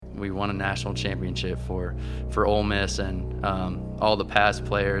we won a national championship for Ole Miss and all the past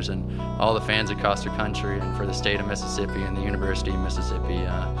players and all the fans across the country, and for the state of Mississippi and the University of Mississippi.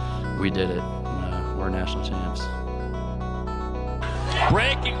 We did it. We're national champs.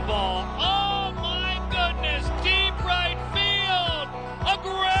 Breaking ball. Oh my goodness! Deep right field. A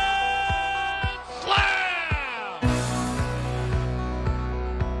grand slam.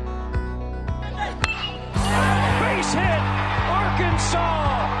 Base hit.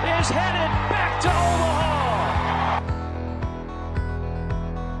 Arkansas is headed back to Omaha.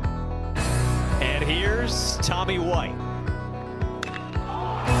 And here's Tommy White.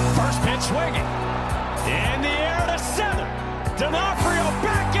 First pitch swinging. In the air to center. D'Onofrio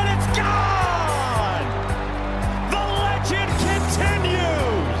back and it's gone! The legend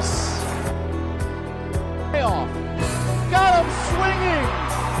continues! Payoff. Got him swinging!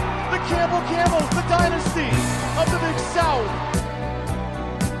 The Campbells, the dynasty of the Big South.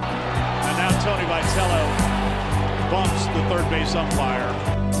 And now Tony Vitello bumps the third base umpire.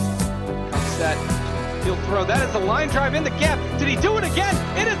 Set. He'll throw. That is a line drive in the gap. Did he do it again?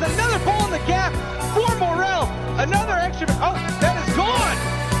 It is another ball in the gap for Morrell. Another extra. Oh, that is gone.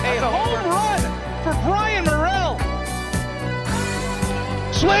 A home run for Brian Morrell.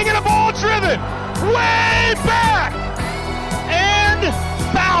 Swinging a ball driven way back and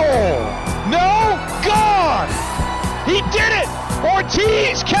foul. No, gone. He did it.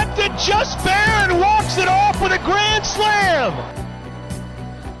 Ortiz kept it just fair and walks it off with a grand slam.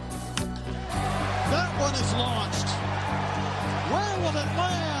 That one is launched. Where will it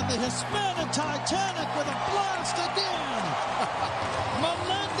land? The Hispanic Titanic with a blast again.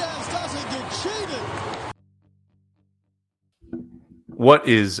 Melendez doesn't get cheated. What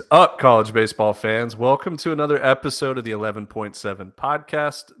is up, college baseball fans? Welcome to another episode of the 11.7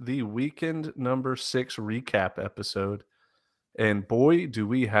 podcast, the weekend number 6 recap episode. And boy, do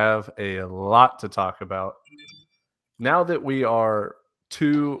we have a lot to talk about. Now that we are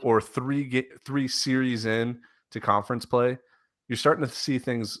 2 or 3 series in to conference play, you're starting to see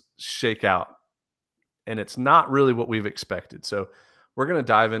things shake out, and it's not really what we've expected. So we're going to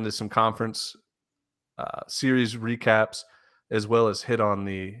dive into some conference series recaps, as well as hit on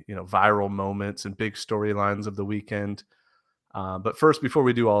the viral moments and big storylines of the weekend. But first, before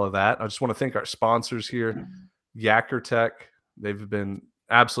we do all of that, I just want to thank our sponsors here, Yacker Tech. They've been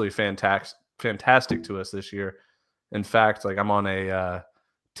absolutely fantastic to us this year. In fact, I'm on a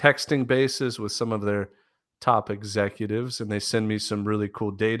texting basis with some of their top executives, and they send me some really cool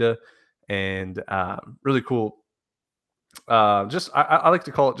data and really cool. I like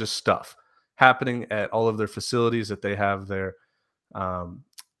to call it just stuff happening at all of their facilities that they have their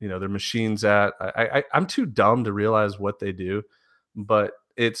machines at. I'm too dumb to realize what they do, but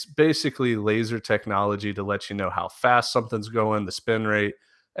it's basically laser technology to let you know how fast something's going, the spin rate,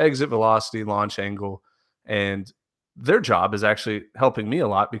 exit velocity, launch angle, and their job is actually helping me a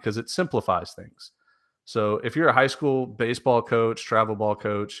lot because it simplifies things. So if you're a high school baseball coach, travel ball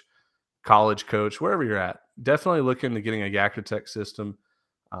coach, college coach, wherever you're at, definitely look into getting a Yacker Tech system.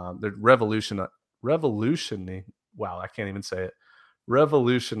 They're revolutionizing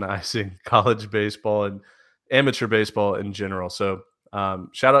college baseball and amateur baseball in general. So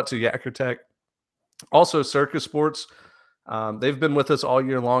shout out to Yacker Tech. Also, Circus Sports. They've been with us all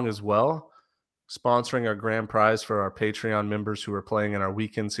year long as well, sponsoring our grand prize for our Patreon members who are playing in our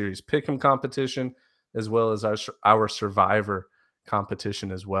weekend series pick'em competition, as well as our Survivor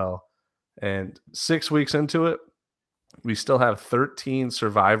competition as well. And 6 weeks into it, we still have 13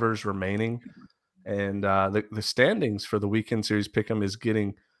 survivors remaining. And the standings for the weekend series pick'em is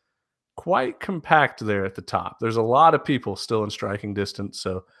getting quite compact there at the top. There's a lot of people still in striking distance.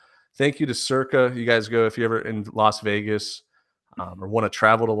 So thank you to Circa. You guys go, if you're ever in Las Vegas or want to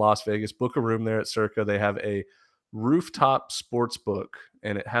travel to Las Vegas, book a room there at Circa. They have a rooftop sports book,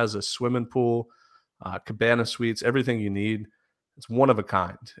 and it has a swimming pool, cabana suites, everything you need. It's one of a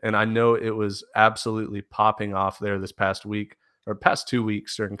kind. And I know it was absolutely popping off there this past week or past 2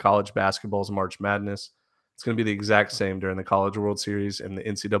 weeks during college basketball's March Madness. It's going to be the exact same during the College World Series and the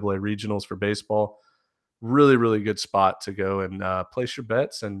NCAA regionals for baseball. Really, really good spot to go and place your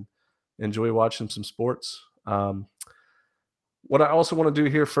bets and enjoy watching some sports. What I also want to do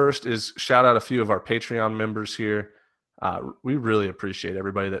here first is shout out a few of our Patreon members here. We really appreciate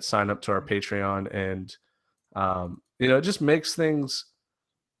everybody that signed up to our Patreon, and it just makes things,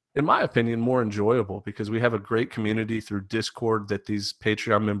 in my opinion, more enjoyable because we have a great community through Discord that these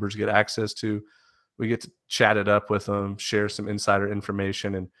Patreon members get access to. We get to chat it up with them, share some insider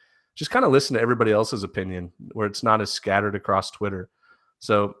information, and just kind of listen to everybody else's opinion where it's not as scattered across Twitter.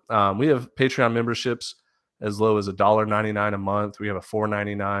 So we have Patreon memberships as low as $1.99 a month. We have a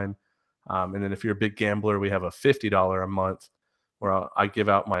 $4.99. And then if you're a big gambler, we have a $50 a month where I give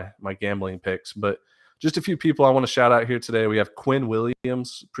out my gambling picks. But just a few people I want to shout out here today. We have Quinn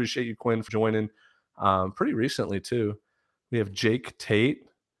Williams. Appreciate you, Quinn, for joining pretty recently too. We have Jake Tate,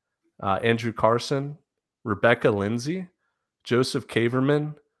 Andrew Carson, Rebecca Lindsay, Joseph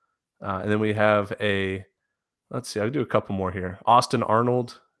Caverman, and then we have let's see, I'll do a couple more here. Austin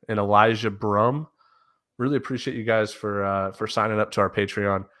Arnold and Elijah Brum. Really appreciate you guys for signing up to our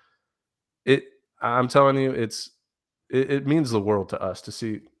Patreon. I'm telling you, it means the world to us to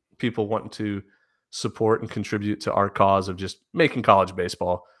see people wanting to support and contribute to our cause of just making college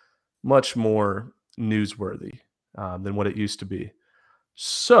baseball much more newsworthy than what it used to be.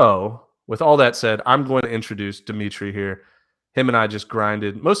 So, with all that said, I'm going to introduce Dimitri here. Him and I just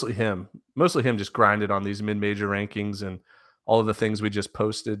grinded, mostly him just grinded on these mid-major rankings and all of the things we just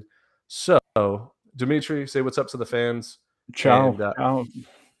posted. So, Dimitri, say what's up to the fans. Ciao. And, ciao.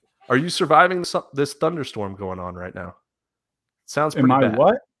 Are you surviving this thunderstorm going on right now? Sounds pretty bad.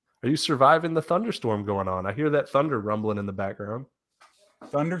 What? Are you surviving the thunderstorm going on? I hear that thunder rumbling in the background.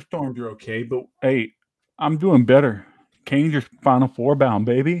 Thunderstorms are okay, but hey, I'm doing better. Canes are Final Four bound,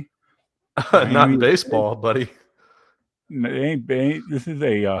 baby. Not in baseball, buddy. This is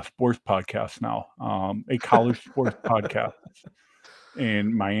a sports podcast now, a college sports podcast.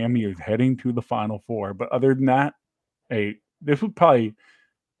 And Miami is heading to the Final Four. But other than that, hey, this was probably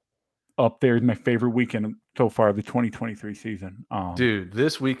up there is my favorite weekend so far of the 2023 season. Dude,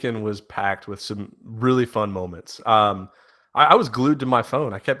 this weekend was packed with some really fun moments. I was glued to my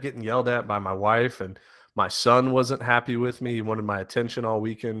phone. I kept getting yelled at by my wife, and my son wasn't happy with me. He wanted my attention all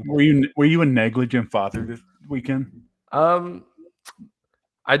weekend. Were you a negligent father this weekend?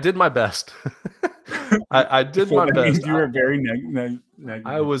 I did my best. I did my best. You were very negligent.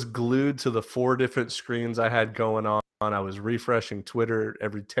 I was glued to the 4 different screens I had going on. I was refreshing Twitter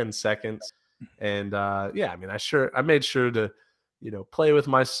every 10 seconds. And I mean, I made sure to, play with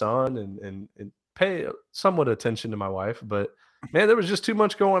my son and pay somewhat attention to my wife. But man, there was just too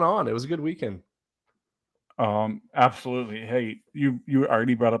much going on. It was a good weekend. Absolutely. Hey, you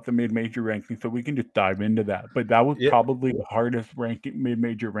already brought up the mid-major ranking, so we can just dive into that. But that was probably the hardest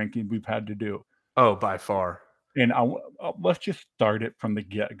mid-major ranking we've had to do. Oh, by far. And let's just start it from the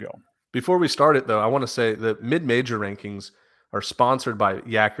get-go. Before we start it, though, I want to say that mid-major rankings are sponsored by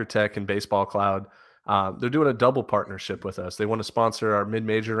Yacker Tech and Baseball Cloud. They're doing a double partnership with us. They want to sponsor our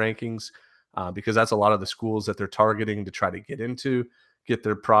mid-major rankings because that's a lot of the schools that they're targeting to try to get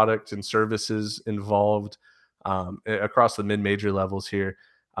their product and services involved across the mid-major levels here.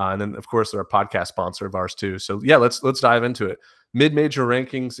 And then, of course, they're a podcast sponsor of ours too. So, yeah, let's dive into it. Mid-major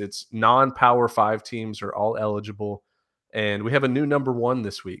rankings, it's non-Power 5 teams are all eligible. And we have a new number 1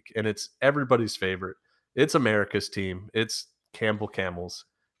 this week, and it's everybody's favorite. It's America's team. It's Campbell Camels.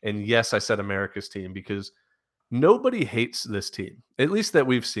 And yes, I said America's team because nobody hates this team, at least that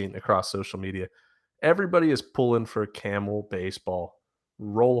we've seen across social media. Everybody is pulling for Camel baseball.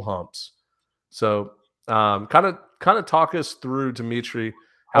 Roll humps. So kind of talk us through, Dimitri,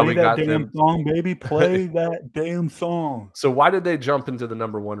 how we got them. Song, baby. Play that damn song. So why did they jump into the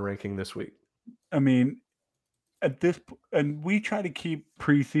number 1 ranking this week? I mean, and we try to keep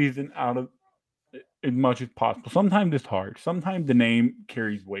preseason out of as much as possible. Sometimes it's hard. Sometimes the name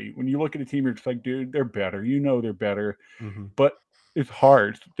carries weight. When you look at a team, you're just like, dude, they're better. They're better. Mm-hmm. But it's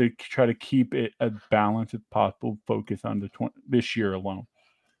hard to try to keep it as balanced as possible, focus on this year alone.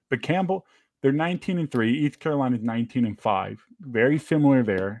 But Campbell, they're 19-3. East Carolina is 19-5. Very similar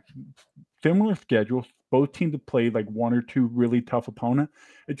there. Similar schedules. Both teams have played like 1 or 2 really tough opponents.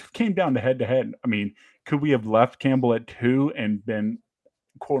 It just came down to head-to-head. I mean, could we have left Campbell at 2 and been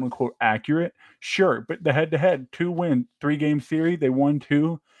quote-unquote accurate? Sure, but the head-to-head, 2 win, 3-game series, they won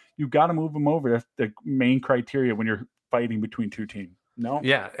 2. You got to move them over. That's the main criteria when you're fighting between 2 teams. No?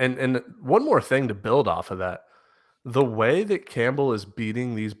 Yeah, and one more thing to build off of that. The way that Campbell is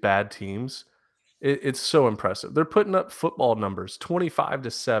beating these bad teams, it's so impressive. They're putting up football numbers,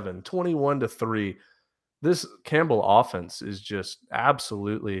 25-7, 21-3. This Campbell offense is just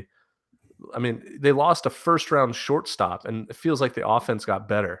absolutely – I mean, they lost a first-round shortstop, and it feels like the offense got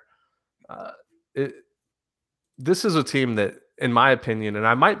better. This is a team that, in my opinion, and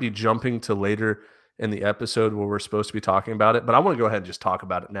I might be jumping to later in the episode where we're supposed to be talking about it, but I want to go ahead and just talk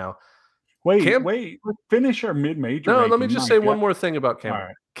about it now. Wait, let's finish our mid-major. No, let me just say one more thing about Campbell.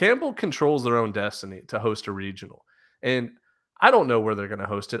 Right. Campbell controls their own destiny to host a regional, and I don't know where they're going to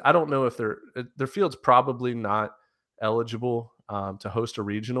host it. I don't know if their field's probably not eligible to host a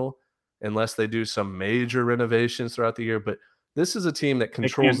regional unless they do some major renovations throughout the year. But This is a team that They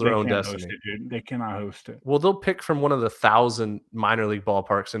controls their own can't host destiny. it, dude. They cannot host it. Well, they'll pick from one of the 1,000 minor league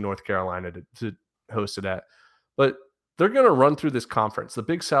ballparks in North Carolina to host it at. But they're going to run through this conference. The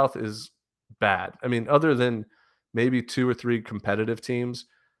Big South is bad. I mean, other than maybe 2 or 3 competitive teams,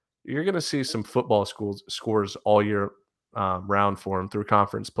 you're going to see some football scores all year round for them through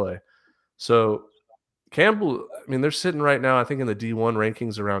conference play. So Campbell, I mean, they're sitting right now, I think in the D1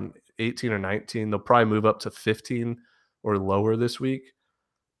 rankings around 18 or 19. They'll probably move up to 15 or lower this week.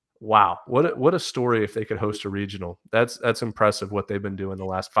 Wow, what a story if they could host a regional. That's impressive what they've been doing the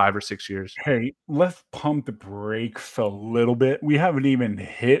last 5 or 6 years. Hey, let's pump the brakes a little bit. We haven't even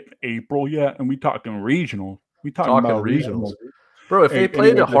hit April yet, and we talking regional. We talking Talking about regionals. regional. Bro, if Hey, they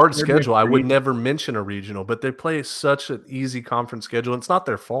played anyway, a hard let's start my schedule, I would screen. never mention a regional, but they play such an easy conference schedule. It's not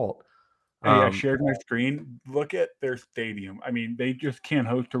their fault. Hey, I shared my screen. Look at their stadium. I mean, they just can't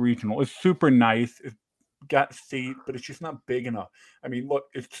host a regional. It's super nice. It's got seat, but it's just not big enough. I mean, look,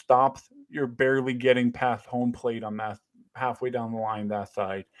 it stops. You're barely getting past home plate on that halfway down the line that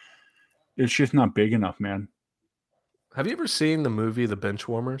side. It's just not big enough, man. Have you ever seen the movie The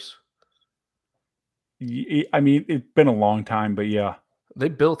Benchwarmers? I mean, it's been a long time, but yeah. They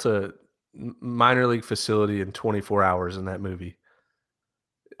built a minor league facility in 24 hours in that movie.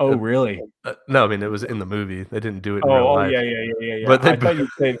 Oh, really? No, I mean, it was in the movie. They didn't do it in real Oh, life. yeah. But they I thought you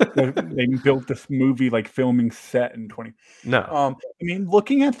said they built this movie like filming set in 20. No. I mean,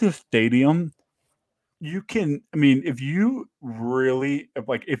 looking at the stadium, you can. I mean, if you really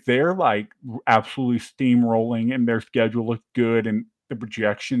if they're like absolutely steamrolling and their schedule looks good and the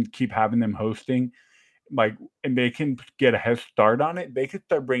projections keep having them hosting, and they can get a head start on it, they could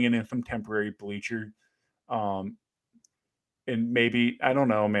start bringing in some temporary bleachers. And maybe I don't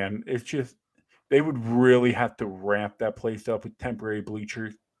know, man. It's just they would really have to ramp that place up with temporary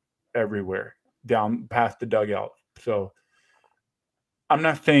bleachers everywhere down past the dugout. So I'm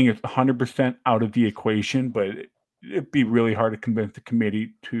not saying it's 100% out of the equation, but it'd be really hard to convince the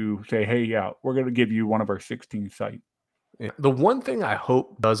committee to say, "Hey, yeah, we're going to give you one of our 16 sites." Yeah. The one thing I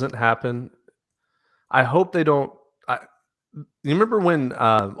hope doesn't happen, I hope they don't. You remember when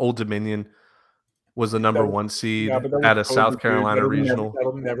Old Dominion was the number 1 seed Yeah, but that was at a South COVID, dude. Carolina regional?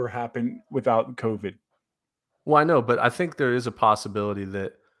 That'll never happen without COVID. Well, I know, but I think there is a possibility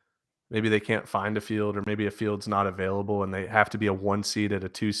that maybe they can't find a field or maybe a field's not available and they have to be a 1 seed at a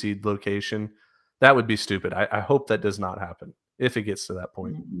 2 seed location. That would be stupid. I hope that does not happen if it gets to that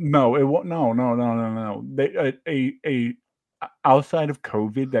point. No, it won't. No. They outside of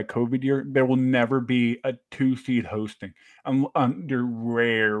COVID, that COVID year, there will never be a 2 seed hosting under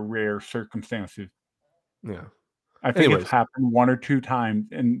rare circumstances. Yeah. I think Anyways. it's happened 1 or 2 times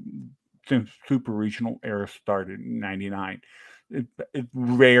since Super Regional era started in '99. It's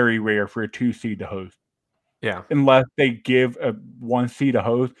very rare for a 2 seed to host. Yeah. Unless they give a 1 seed a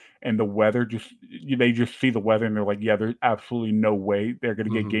host and the weather they just see the weather and they're like, yeah, there's absolutely no way they're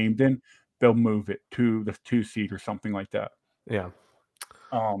going to get games in. They'll move it to the 2 seed or something like that. Yeah.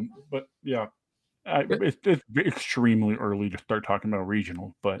 But yeah, it's extremely early to start talking about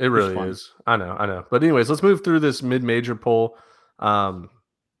regional, but it really is. I know. But anyways, let's move through this mid-major poll.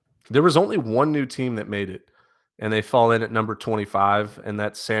 There was only one new team that made it, and they fall in at number 25, and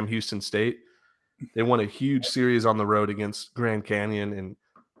that's Sam Houston State. They won a huge series on the road against Grand Canyon, and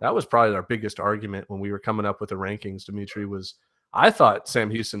that was probably our biggest argument when we were coming up with the rankings, Dimitri, was I thought Sam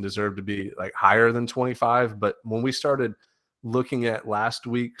Houston deserved to be like higher than 25, but when we started looking at last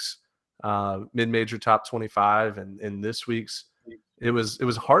week's mid-major top 25 and this week's, it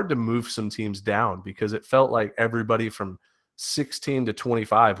was hard to move some teams down because it felt like everybody from 16 to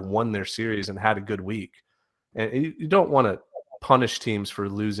 25 won their series and had a good week. And you don't want to punish teams for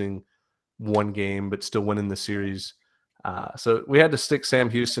losing one game but still winning the series. So we had to stick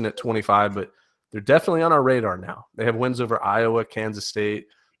Sam Houston at 25, but they're definitely on our radar now. They have wins over Iowa, Kansas State,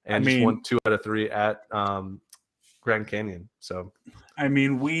 and just won 2 out of 3 at Grand Canyon. So I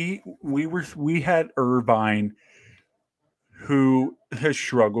mean, we had Irvine, who has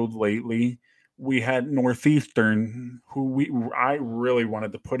struggled lately. We had Northeastern, who I really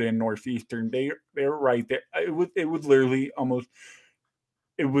wanted to put in Northeastern. They're right there. It would literally almost.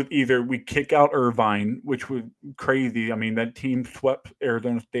 It would either we kick out Irvine, which was crazy. I mean, that team swept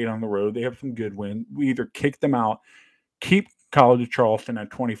Arizona State on the road. They have some good wins. We either kick them out, keep College of Charleston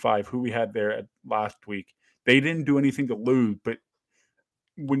at 25, who we had there last week. They didn't do anything to lose, but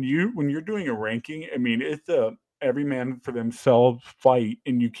when you're doing a ranking, I mean, it's a every man for themselves fight,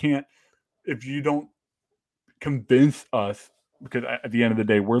 and you can't if you don't convince us, because at the end of the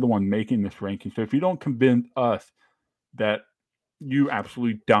day, we're the one making this ranking. So if you don't convince us that you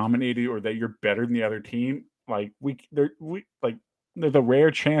absolutely dominated or that you're better than the other team, Like there's a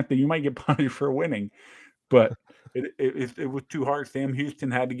rare chance that you might get punished for winning, but it was too hard. Sam Houston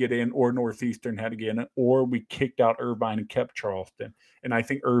had to get in, or Northeastern had to get in, or we kicked out Irvine and kept Charleston. And I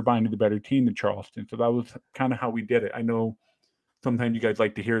think Irvine is a better team than Charleston. So that was kind of how we did it. I know sometimes you guys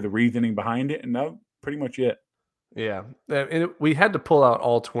like to hear the reasoning behind it, and that was pretty much it. Yeah. We had to pull out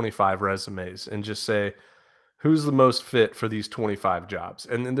all 25 resumes and just say, who's the most fit for these 25 jobs?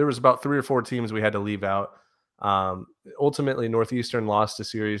 And then there was about 3 or 4 teams we had to leave out. Ultimately, Northeastern lost a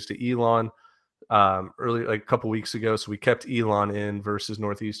series to Elon early, like a couple weeks ago. So we kept Elon in versus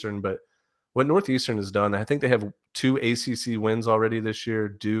Northeastern. But what Northeastern has done, I think they have 2 ACC wins already this year,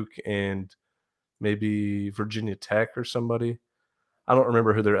 Duke and maybe Virginia Tech or somebody. I don't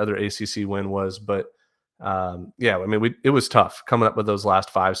remember who their other ACC win was, but yeah, I mean, it was tough coming up with those last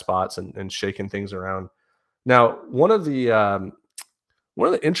 5 spots and shaking things around. Now, one of the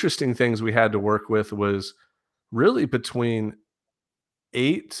interesting things we had to work with was really between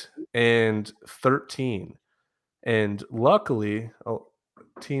 8 and 13. And luckily,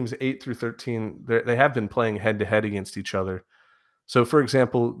 teams 8 through 13, they have been playing head to head against each other. So, for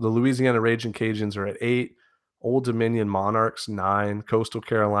example, the Louisiana Raging Cajuns are at 8, Old Dominion Monarchs 9, Coastal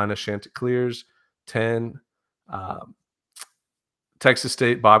Carolina Chanticleers 10, um, Texas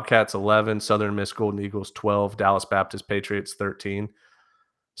State Bobcats 11, Southern Miss Golden Eagles 12, Dallas Baptist Patriots 13.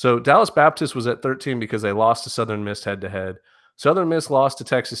 So Dallas Baptist was at 13 because they lost to Southern Miss head to head. Southern Miss lost to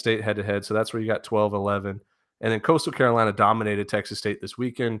Texas State head to head. So that's where you got 12-11. And then Coastal Carolina dominated Texas State this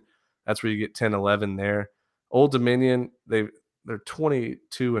weekend. That's where you get 10-11 there. Old Dominion, they're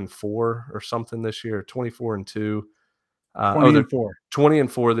 22-4 or something this year, 24-2. 20-4.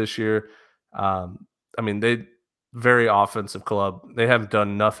 20-4 this year. I mean, they very offensive club. They have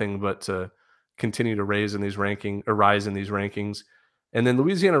done nothing but to continue to rise in these rankings. And then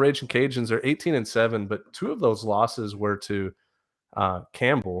Louisiana Raging Cajuns are 18-7, but 2 of those losses were to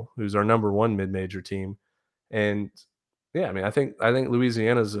Campbell, who's our number 1 mid-major team. And yeah, I mean, I think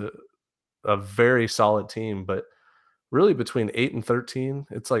Louisiana's a very solid team, but really between 8 and 13,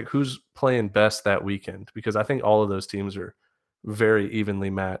 it's like who's playing best that weekend, because I think all of those teams are very evenly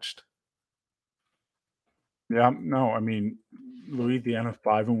matched. Yeah, no, I mean, Louisiana's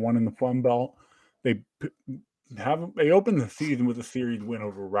 5-1 in the Fun Belt. They they opened the season with a series win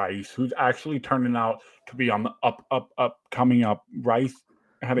over Rice, who's actually turning out to be on the up, coming up. Rice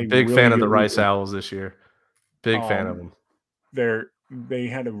had a Big really fan of good the Rice weekend. Owls this year. Big fan of them. They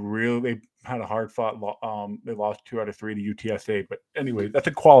had a hard fought. They lost 2 out of 3 to UTSA, but anyway, that's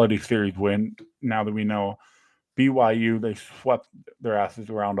a quality series win. Now that we know BYU, they swept their asses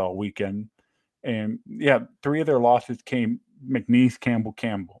around all weekend. And yeah, 3 of their losses came McNeese, Campbell,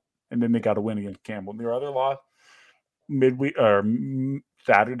 and then they got a win against Campbell. Their other loss midweek or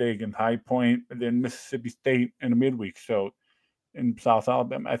Saturday against High Point, and then Mississippi State in the midweek. So in South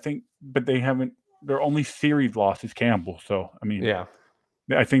Alabama, I think, but they haven't. Their only series loss is Campbell. So I mean, Yeah.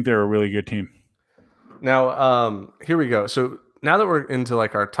 I think they're a really good team. Now, here we go. So now that we're into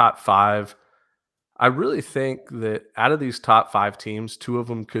like our top 5, I really think that out of these top 5 teams, 2 of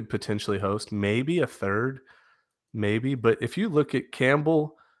them could potentially host, maybe a third, maybe. But if you look at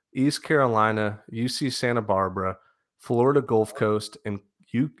Campbell, East Carolina, UC Santa Barbara, Florida Gulf Coast, and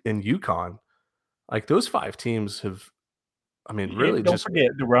UConn, like those 5 teams have, I mean, really Don't just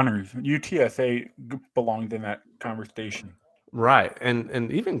forget the runners. UTSA belonged in that conversation. right,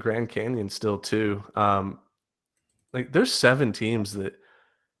 and even Grand Canyon still too. Like there's 7 teams that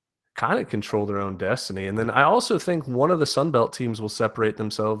kind of control their own destiny. And then I also think one of the Sun Belt teams will separate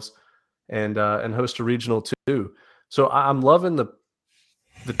themselves and host a regional too. So I'm loving the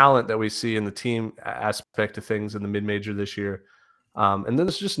talent that we see in the team aspect of things in the mid-major this year. And then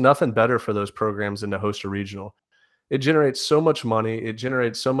there's just nothing better for those programs than to host a regional. It generates so much money. It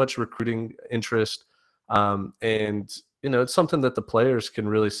generates so much recruiting interest. And, it's something that the players can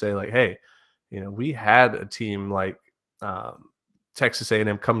really say like, hey, we had a team like Texas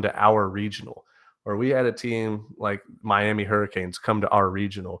A&M come to our regional, or we had a team like Miami Hurricanes come to our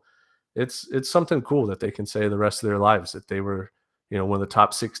regional. It's something cool that they can say the rest of their lives that they were, one of the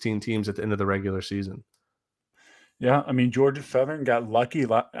top 16 teams at the end of the regular season. Yeah, I mean Georgia Southern got lucky.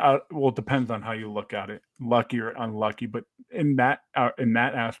 Well, it depends on how you look at it, lucky or unlucky. But in that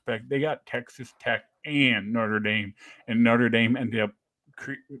aspect, they got Texas Tech and Notre Dame ended up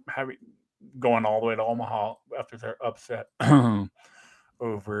having going all the way to Omaha after their upset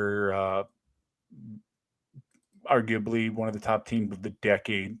over arguably one of the top teams of the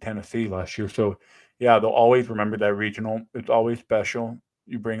decade, Tennessee last year. So yeah, they'll always remember that regional. It's always special.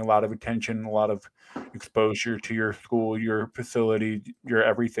 You bring a lot of attention, a lot of exposure to your school, your facility, your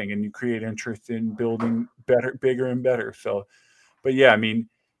everything, and you create interest in building better, bigger, and better. So, but yeah, I mean,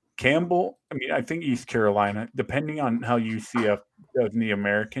 Campbell. I mean, I think East Carolina, depending on how UCF does in the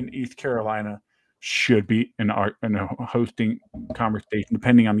American, East Carolina should be in a hosting conversation,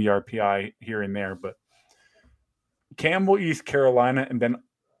 depending on the RPI here and there. But Campbell, East Carolina, and then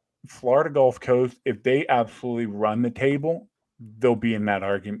Florida Gulf Coast, if they absolutely run the table, they'll be in that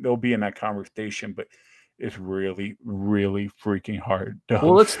argument. They'll be in that conversation. But it's really, really freaking hard to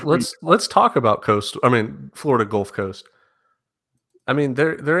Well, host. let's talk about Florida Gulf Coast. I mean,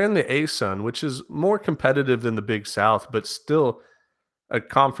 they're in the ASUN, which is more competitive than the Big South, but still a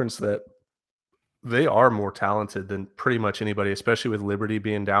conference that they are more talented than pretty much anybody, especially with Liberty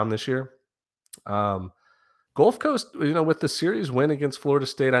being down this year. Gulf Coast, with the series win against Florida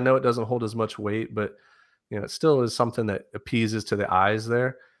State, I know it doesn't hold as much weight, but it still is something that appeases to the eyes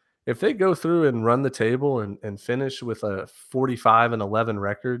there. If they go through and run the table and finish with a 45-11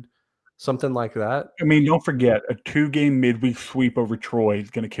 record, something like that. I mean, don't forget, a 2-game midweek sweep over Troy is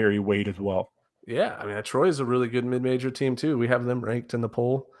going to carry weight as well. Yeah, I mean, Troy is a really good mid-major team too. We have them ranked in the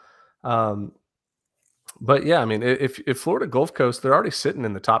poll. But yeah, I mean, if Florida Gulf Coast, they're already sitting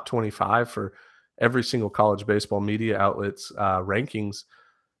in the top 25 for every single college baseball media outlet's rankings.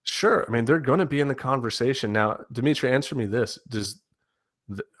 Sure, I mean, they're going to be in the conversation. Now, Dimitri, answer me this.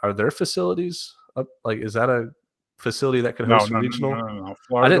 Are their facilities up? Like, is that a facility that could host a regional? No.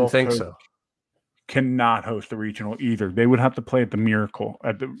 I didn't think so. Cannot host a regional either. They would have to play at the Miracle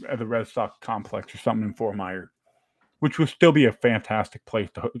at the Red Sox complex or something in Fort Myers, which would still be a fantastic place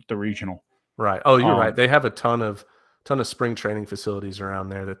to host the regional. Right. Oh, you're right. They have a ton of spring training facilities around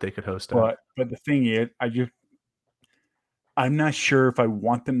there that they could host at. But the thing is, I'm not sure if I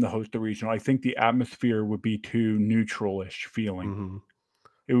want them to host a regional. I think the atmosphere would be too neutral-ish feeling. Mm-hmm.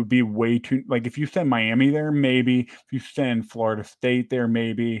 It would be way too, like, if you send Miami there, maybe. If you send Florida State there,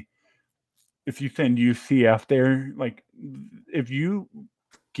 maybe. If you send UCF there, like, if you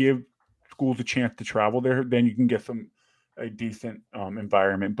give schools a chance to travel there, then you can get a decent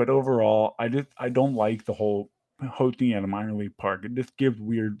environment. But overall, I don't like the whole hosting at a minor league park. It just gives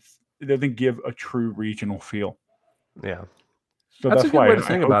it doesn't give a true regional feel. Yeah. So that's a good way to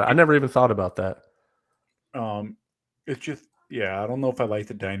think about it. I never even thought about that. It's just, I don't know if I like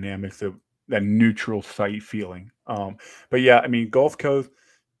the dynamics of that neutral site feeling. But yeah, I mean, Gulf Coast,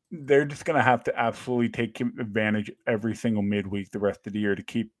 they're just going to have to absolutely take advantage every single midweek the rest of the year to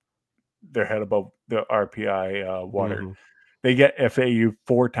keep their head above the RPI water. Mm-hmm. They get FAU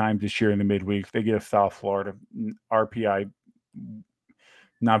 4 times this year in the midweek. They get a South Florida RPI,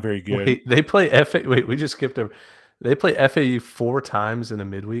 not very good. Wait, they play Wait, we just skipped over. They play FAU 4 times in a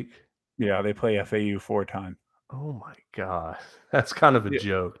midweek? Yeah, they play FAU 4 times. Oh my God. That's kind of a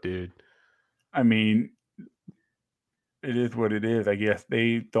joke, dude. I mean, it is what it is. I guess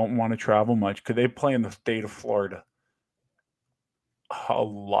they don't want to travel much because they play in the state of Florida a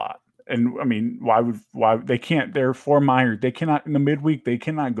lot. And I mean, why they can't? They're Fort Myers. They cannot in the midweek. They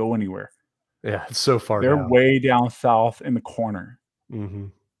cannot go anywhere. Yeah, it's so far. They're way down south in the corner. Mm-hmm.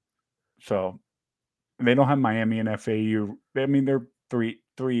 So they don't have Miami and FAU. I mean, they're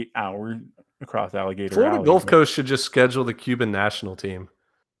 3 hours across Alligator Florida Alley. Gulf Coast should just schedule the Cuban national team.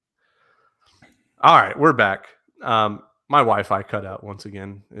 All right, we're back. My Wi-Fi cut out once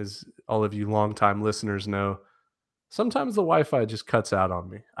again, as all of you longtime listeners know. Sometimes the Wi-Fi just cuts out on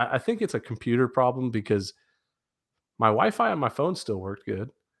me. I think it's a computer problem because my Wi-Fi on my phone still worked good.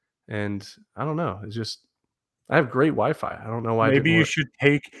 And I don't know. It's just, I have great Wi-Fi. I don't know why. Maybe you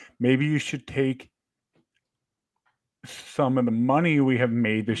should take some of the money we have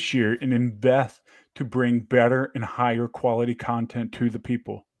made this year and invest to bring better and higher quality content to the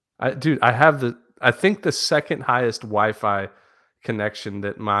people. I think the second highest Wi-Fi connection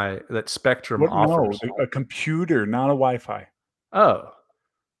that Spectrum offers. No, a computer, not a Wi-Fi. Oh.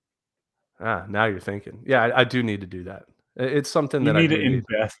 Now you're thinking. Yeah, I do need to do that. It's something that you need to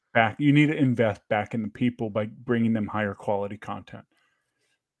invest back. You need to invest back in the people by bringing them higher quality content.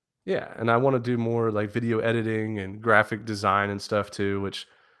 Yeah, and I want to do more like video editing and graphic design and stuff too, which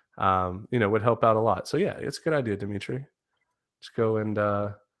would help out a lot. So yeah, it's a good idea, Dimitri. Just go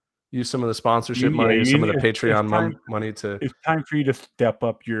and use some of the sponsorship money, some of the Patreon money to. It's time for you to step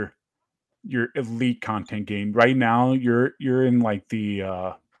up your elite content game. Right now, you're in like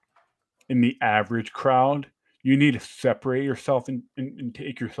the in the average crowd. You need to separate yourself and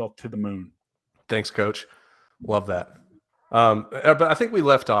take yourself to the moon. Thanks, Coach. Love that. But I think we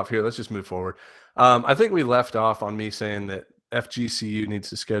left off here. Let's just move forward. I think we left off on me saying that FGCU needs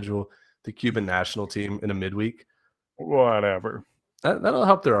to schedule the Cuban national team in a midweek. Whatever. That'll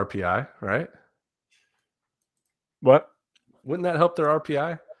help their RPI, right? What? Wouldn't that help their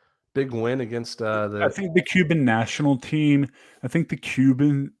RPI? Big win against I think the Cuban national team, their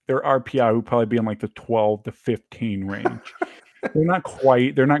RPI would probably be in like the 12 to 15 range. They're not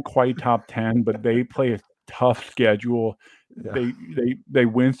quite top 10, but they play a tough schedule. Yeah. They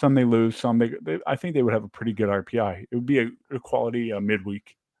win some, they lose some. I think they would have a pretty good RPI. It would be a quality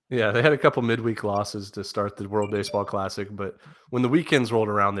midweek. Yeah, they had a couple midweek losses to start the World Baseball Classic, but when the weekends rolled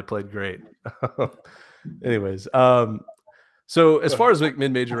around, they played great. Anyways, so as far as like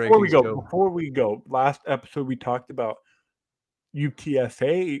mid-major rankings Before we go, last episode we talked about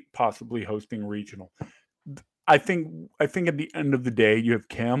UTSA possibly hosting regional. I think at the end of the day, you have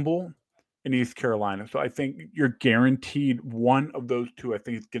Campbell and East Carolina. So I think you're guaranteed one of those two. I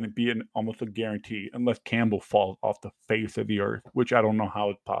think it's going to be almost a guarantee, unless Campbell falls off the face of the earth, which I don't know how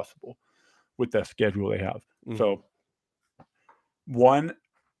it's possible with that schedule they have. Mm-hmm. So one,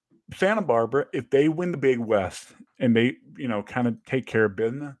 Santa Barbara, if they win the Big West and they, kind of take care of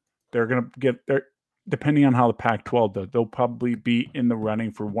business, they're going to get there. Depending on how the Pac-12 does, they'll probably be in the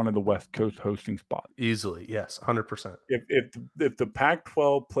running for one of the West Coast hosting spots. Easily, yes, 100%. If the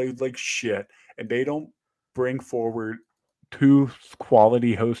Pac-12 plays like shit and they don't bring forward two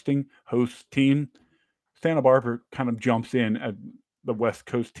quality host team, Santa Barbara kind of jumps in as the West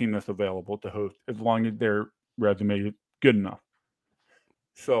Coast team that's available to host as long as their resume is good enough.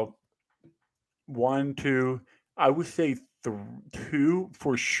 So 1, 2, I would say 2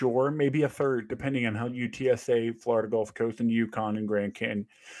 for sure, maybe a third, depending on how UTSA, Florida Gulf Coast, and UConn and Grand Canyon.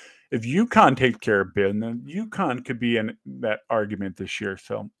 If UConn takes care of business, UConn could be in that argument this year.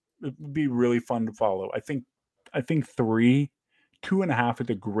 So it would be really fun to follow. I think 3, 2.5 is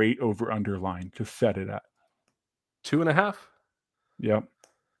a great over-under line to set it at. 2.5? Yep.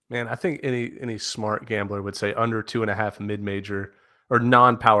 Man, I think any smart gambler would say under 2.5 mid-major or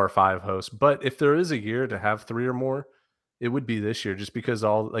non-Power 5 hosts. But if there is a year to have 3 or more, it would be this year, just because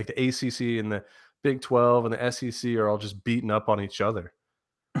all like the ACC and the Big 12 and the SEC are all just beating up on each other.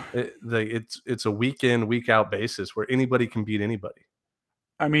 It's a week in, week out basis where anybody can beat anybody.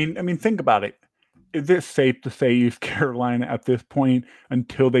 I mean, think about it. Is it safe to say East Carolina at this point,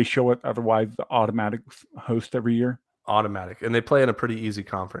 until they show it otherwise, the automatic host every year? Automatic. And they play in a pretty easy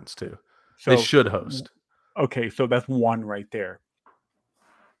conference too. So they should host. Okay, so that's one right there.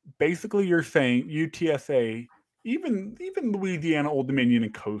 Basically, you're saying UTSA, even Louisiana, Old Dominion,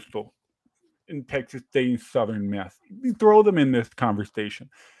 and Coastal, in Texas State and Southern Miss, you throw them in this conversation.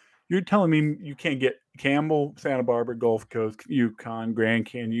 You're telling me you can't get Campbell, Santa Barbara, Gulf Coast, UConn, Grand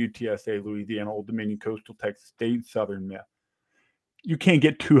Canyon, UTSA, Louisiana, Old Dominion, Coastal, Texas State, Southern Miss. You can't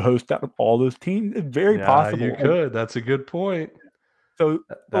get 2 hosts out of all those teams. It's very possible. You could. That's a good point. So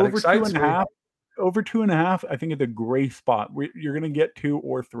that over 2.5, over 2.5, I think it's a great spot. You're going to get 2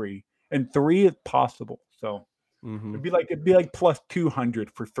 or 3, and 3 is possible. So it'd be like plus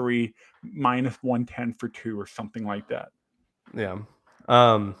 200 for 3, minus 110 for 2, or something like that. Yeah.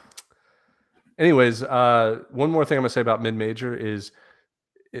 Anyways, one more thing I'm gonna say about mid-major is,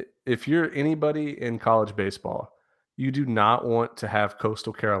 if you're anybody in college baseball, you do not want to have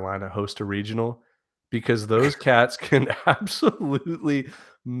Coastal Carolina host a regional, because those cats can absolutely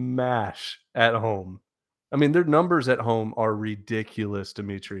mash at home. I mean, their numbers at home are ridiculous,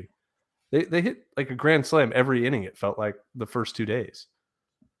 Dimitri. They hit like a grand slam every inning, it felt like, the first 2 days.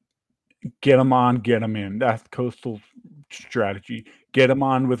 Get them on, get them in. That's Coastal's strategy. Get them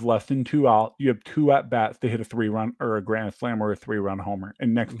on with less than 2 out. You have 2 at bats to hit a 3-run or a grand slam or a 3-run homer,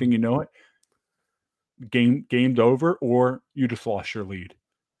 and next thing you know it, game's over, or you just lost your lead.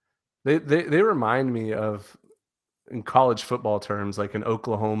 They remind me of, in college football terms, like an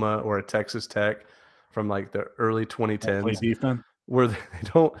Oklahoma or a Texas Tech from like the early 2010s, play defense, where they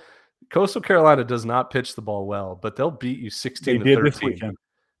don't. Coastal Carolina does not pitch the ball well, but they'll beat you 16-13.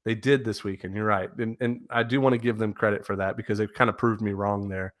 They did this weekend. You're right, and I do want to give them credit for that, because they've kind of proved me wrong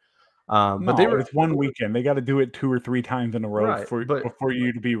there. But it's one weekend. They got to do it 2 or 3 times in a row before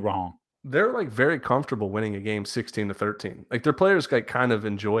you to be wrong. They're like very comfortable winning a game 16-13. Like, their players like kind of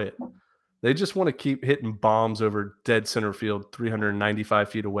enjoy it. They just want to keep hitting bombs over dead center field, 395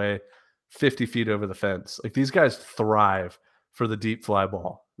 feet away, 50 feet over the fence. Like, these guys thrive for the deep fly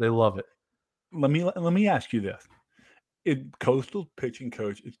ball. They love it. Let me ask you this: Coastal's pitching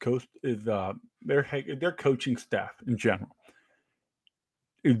coach their coaching staff in general,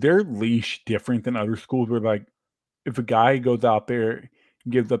 is their leash different than other schools, where, like, if a guy goes out there and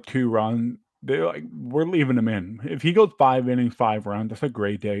gives up 2 runs, they're like, we're leaving him in? If he goes 5 innings, 5 runs, that's a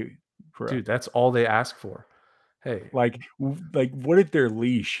great day for Dude, that's all they ask for. Hey, Like, what is their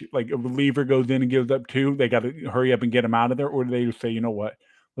leash? Like, if a reliever goes in and gives up 2, they got to hurry up and get him out of there, or do they just say, you know what,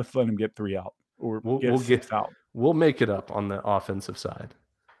 let's let him get 3 out or get 6 out? we'll make it up on the offensive side.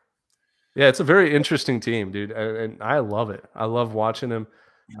 Yeah, it's a very interesting team, dude, and I love it. I love watching them.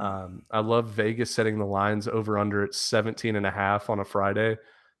 I love Vegas setting the lines over under at 17.5 on a Friday,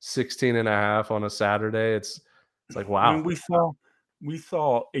 16.5 on a Saturday. It's like, I mean, wow. we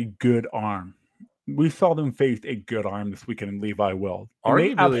saw a good arm. We saw them face a good arm this weekend in Levi Wells, and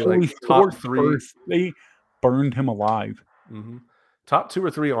they Arguably like absolutely top torched 3, first. They burned him alive. top 2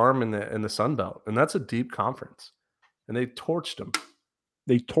 or 3 arm in the Sun Belt, and that's a deep conference. And they torched him.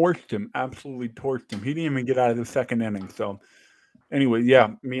 They torched him, absolutely torched him. He didn't even get out of the second inning. So, anyway, yeah,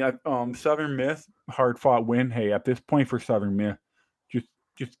 I mean, Southern Miss, hard fought win. Hey, at this point for Southern Miss,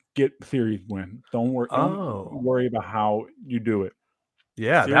 just get series win. Don't worry about how you do it.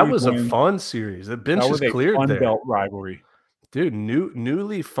 Yeah, that Series was a win. fun series. The bench That is was a cleared Fun there. Belt rivalry. Dude,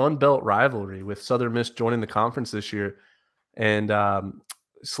 newly Fun Belt rivalry with Southern Miss joining the conference this year. And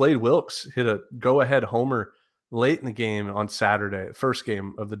Slade Wilkes hit a go-ahead homer late in the game on Saturday, first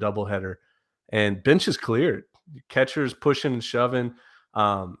game of the doubleheader. And bench is cleared. Catchers pushing and shoving.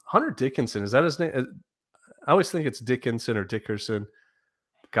 Hunter Dickinson, is that his name? I always think it's Dickinson or Dickerson.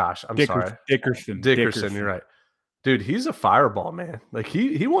 Gosh, I'm sorry. Dickerson, you're right. Dude, he's a fireball, man. Like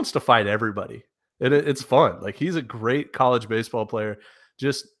he wants to fight everybody. And it's fun. Like he's a great college baseball player.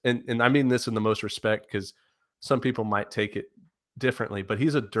 Just and I mean this in the most respect because some people might take it differently, but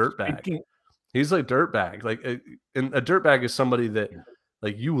he's a dirtbag. He's like dirtbag. Like and a dirtbag is somebody that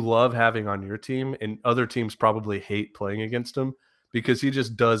like you love having on your team, and other teams probably hate playing against him because he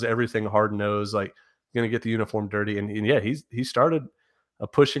just does everything hard nosed, like gonna get the uniform dirty. And yeah, he started a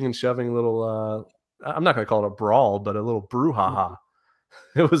pushing and shoving little I'm not gonna call it a brawl, but a little brouhaha.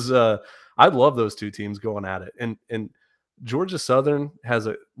 It was I love those two teams going at it. And Georgia Southern has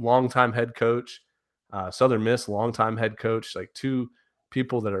a longtime head coach, Southern Miss longtime head coach, like two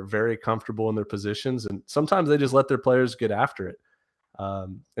people that are very comfortable in their positions, and sometimes they just let their players get after it.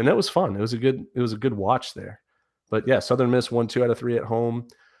 And that was fun. It was a good watch there. But yeah, Southern Miss won 2 out of 3 at home.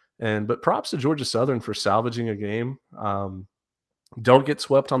 But props to Georgia Southern for salvaging a game. Don't get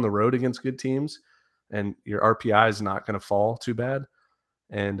swept on the road against good teams, and your RPI is not going to fall too bad.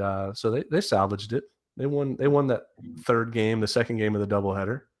 And so they salvaged it. They won that third game, the second game of the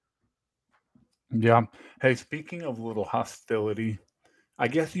doubleheader. Yeah. Hey, speaking of little hostility, I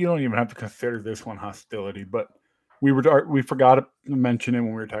guess you don't even have to consider this one hostility, but we forgot to mention it when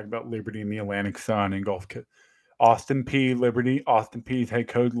we were talking about Liberty and the Atlantic Sun and Gulf. Austin Peay's head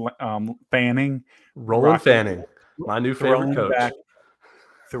coach, Fanning. Roland Fanning, my new favorite coach.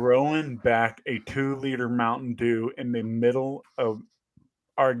 Throwing back a 2-liter Mountain Dew in the middle of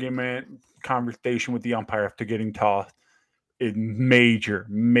argument, conversation with the umpire after getting tossed is major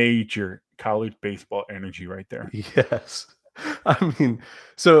college baseball energy right there. Yes. I mean,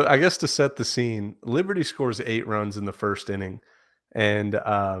 so I guess to set the scene, Liberty scores 8 runs in the first inning. And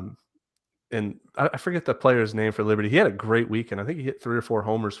I forget the player's name for Liberty. He had a great weekend. I think he hit 3 or 4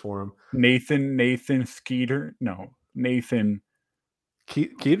 homers for him. Nathan Skeeter. No, Nathan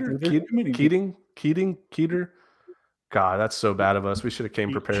Keeter? Keating? God, that's so bad of us. We should have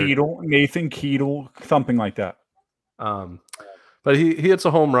came prepared. Nathan Keatle, something like that. But he hits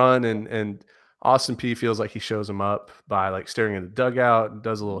a home run, and Austin Peay feels like he shows him up by like staring at the dugout and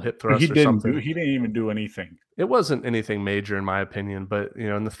does a little hip thrust or something. He didn't even do anything. It wasn't anything major in my opinion, but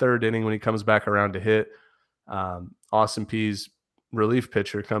in the third inning when he comes back around to hit, Austin Peay's relief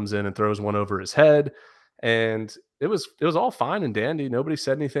pitcher comes in and throws one over his head, and it was all fine and dandy. Nobody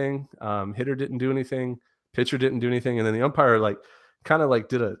said anything. Hitter didn't do anything. Pitcher didn't do anything, and then the umpire kind of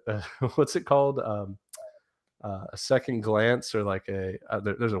did a what's it called? A second glance, or like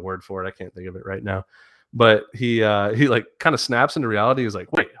there's a word for it. I can't think of it right now, but he kind of snaps into reality. He's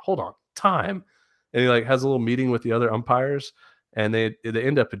like, wait, hold on, time. And he has a little meeting with the other umpires, and they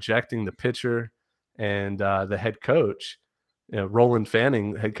end up ejecting the pitcher and the head coach, Roland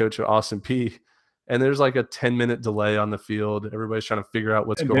Fanning, head coach of Austin Peay. And there's like a 10-minute delay on the field. Everybody's trying to figure out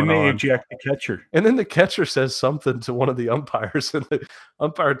what's going on. And then they eject the catcher. And then the catcher says something to one of the umpires, and the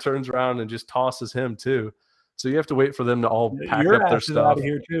umpire turns around and just tosses him too. So you have to wait for them to all pack up their stuff. Out of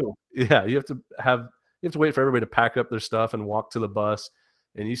here too. Yeah, you have to wait for everybody to pack up their stuff and walk to the bus.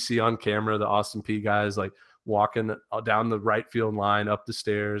 And you see on camera the Austin Peay guys walking down the right field line, up the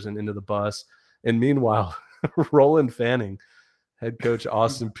stairs, and into the bus. And meanwhile, Roland Fanning, head coach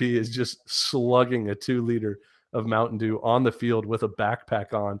Austin Peay, is just slugging a 2-liter of Mountain Dew on the field with a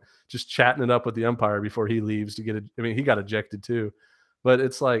backpack on, just chatting it up with the umpire before he leaves to get it. I mean, he got ejected too, but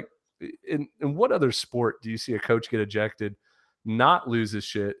it's like in what other sport do you see a coach get ejected, not lose his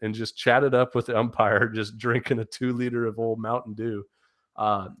shit, and just chat it up with the umpire, just drinking a 2-liter of old Mountain Dew?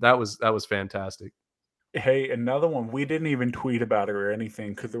 That was fantastic. Hey, another one. We didn't even tweet about it or anything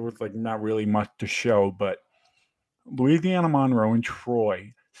because there was like not really much to show. But Louisiana Monroe and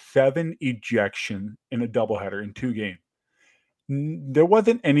Troy, 7 ejection in a doubleheader in 2 games. There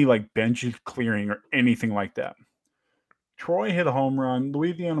wasn't any like benches clearing or anything like that. Troy hit a home run.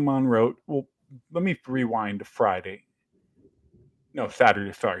 Louisiana Monroe. Well, let me rewind to Friday. No,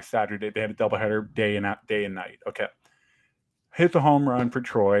 Saturday. Sorry, Saturday. They had a doubleheader day and night. Okay. Hits a home run for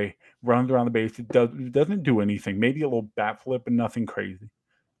Troy. Runs around the base. It doesn't do anything. Maybe a little bat flip, but nothing crazy.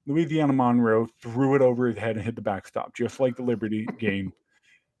 Louisiana Monroe threw it over his head and hit the backstop, just like the Liberty game.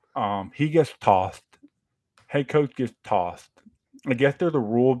 He gets tossed. Head coach gets tossed. I guess there's a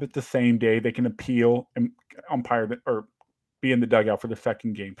rule that the same day they can appeal and umpire or be in the dugout for the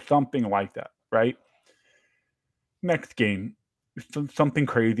second game, something like that, right? Next game, something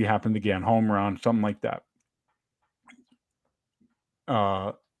crazy happened again, home run, something like that.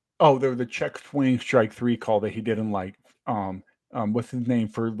 There was a check swing strike 3 call that he didn't like. What's his name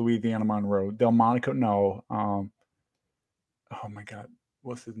for Louisiana Monroe? Delmonico? No. Oh my God,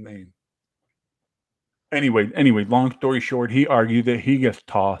 what's his name? Anyway, long story short, he argued that he gets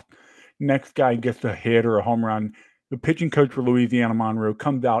tossed. Next guy gets a hit or a home run. The pitching coach for Louisiana Monroe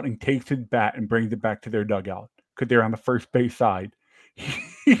comes out and takes his bat and brings it back to their dugout because they're on the first base side.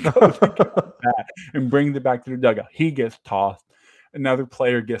 He goes and gets the bat and brings it back to their dugout. He gets tossed. Another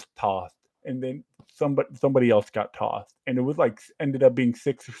player gets tossed. And then somebody else got tossed. And it was like ended up being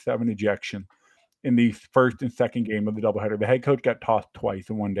 6 or 7 ejection in the first and second game of the doubleheader. The head coach got tossed twice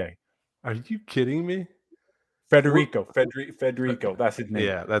in one day. Are you kidding me? Federico, that's his name.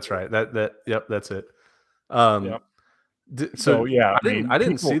 Yeah, that's right. Yep, that's it. Yep. So yeah, I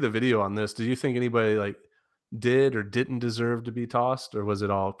didn't see the video on this. Do you think anybody like did or didn't deserve to be tossed, or was it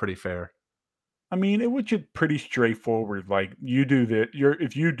all pretty fair? I mean, it was just pretty straightforward. Like you do that,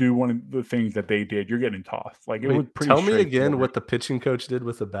 if you do one of the things that they did, you're getting tossed. Like it was pretty. Tell me again what the pitching coach did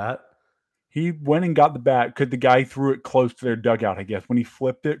with the bat. He went and got the bat because the guy threw it close to their dugout. I guess when he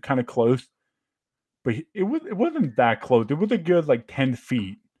flipped it, kind of close. But it wasn't that close. It was a good like 10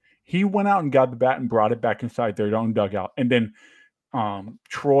 feet. He went out and got the bat and brought it back inside their own dugout. And then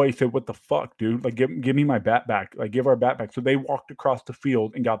Troy said, "What the fuck, dude? Like, give me my bat back. Like, give our bat back." So they walked across the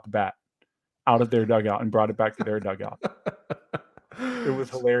field and got the bat out of their dugout and brought it back to their dugout. It was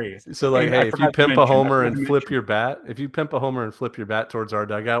hilarious. So like, hey, if you pimp a homer and flip your bat towards our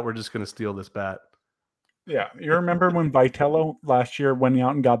dugout, we're just going to steal this bat. Yeah, you remember when Vitello last year went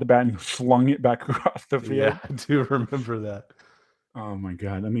out and got the bat and slung it back across the field? Yeah, I do remember that. Oh my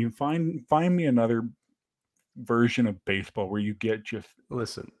God! I mean, find me another version of baseball where you get just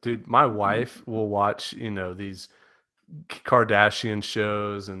listen, dude. My wife will watch, these Kardashian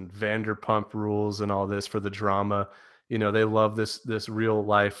shows and Vanderpump Rules and all this for the drama. They love this real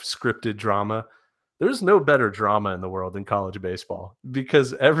life scripted drama. There's no better drama in the world than college baseball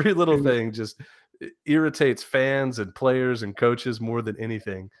because every little thing just irritates fans and players and coaches more than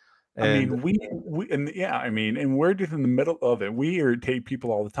anything. And and we're just in the middle of it. We irritate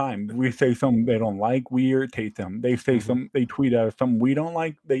people all the time. We say something they don't like, we irritate them. They say something, they tweet out something we don't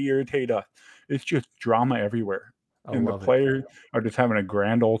like, they irritate us. It's just drama everywhere. And the players are just having a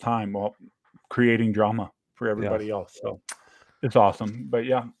grand old time while creating drama for everybody else. So it's awesome. But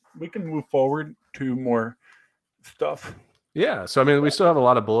yeah, we can move forward to more stuff. Yeah. So, I mean, we still have a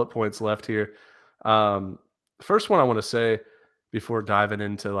lot of bullet points left here. First one I want to say before diving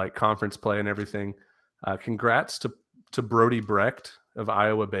into like conference play and everything, congrats to Brody Brecht of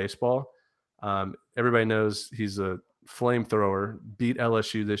Iowa baseball. Everybody knows he's a flamethrower, beat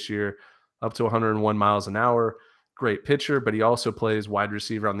LSU this year up to 101 miles an hour. Great pitcher, but he also plays wide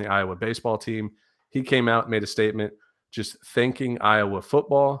receiver on the Iowa baseball team. He came out, made a statement just thanking Iowa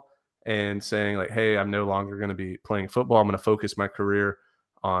football and saying like, hey, I'm no longer going to be playing football. I'm going to focus my career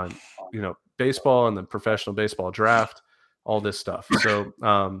on, baseball and the professional baseball draft, all this stuff. So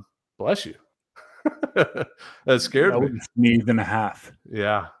bless you. That scared me. Sneeze and a half.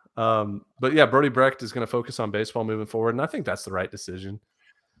 Yeah. But yeah, Brody Brecht is going to focus on baseball moving forward. And I think that's the right decision.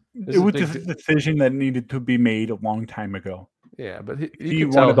 It was just a decision that needed to be made a long time ago. Yeah, but he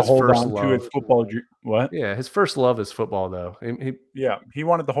wanted to hold on to his football dream. What? Yeah, his first love is football, though. He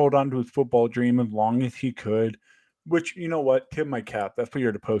wanted to hold on to his football dream as long as he could. Which, you know what, tip my cap. That's what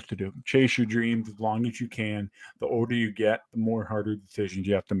you're supposed to do. Chase your dreams as long as you can. The older you get, the more harder decisions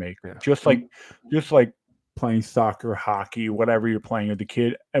you have to make. Yeah. Just like playing soccer, hockey, whatever you're playing as a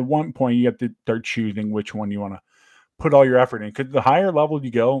kid. At one point, you have to start choosing which one you want to put all your effort in, because the higher level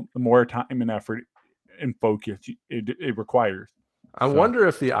you go, the more time and effort and focus it requires. I wonder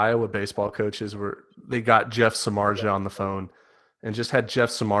if the Iowa baseball coaches they got Jeff Samardzija on the phone and just had Jeff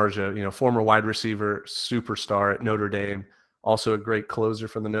Samardzija, former wide receiver, superstar at Notre Dame, also a great closer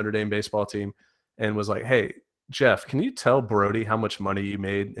for the Notre Dame baseball team, and was like, "Hey, Jeff, can you tell Brody how much money you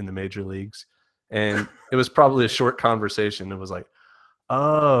made in the major leagues?" And it was probably a short conversation. It was like,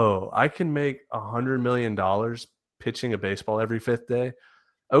 "Oh, I can make $100 million pitching a baseball every fifth day.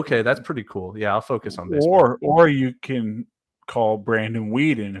 Okay, that's pretty cool. Yeah, I'll focus on baseball." Or you can call Brandon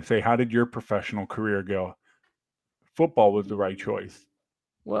Whedon and say, "How did your professional career go?" Football was the right choice.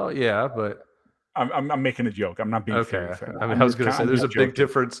 Well, yeah, but I'm making a joke. I'm not being okay. serious. I mean, I was going to say there's a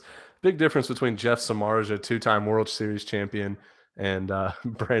big difference between Jeff Samardzija, two-time World Series champion, and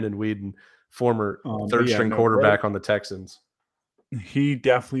Brandon Whedon, former third-string quarterback on the Texans. He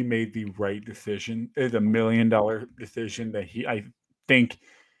definitely made the right decision. It's $1 million decision that I think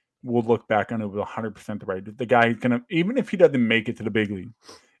we'll look back on it with 100% the right. The guy's gonna, even if he doesn't make it to the big league,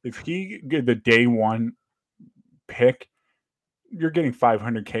 if he get the day one pick, you're getting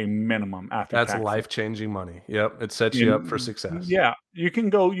 $500K minimum after That's taxes. life-changing money. Yep, it sets you up for success. Yeah, you can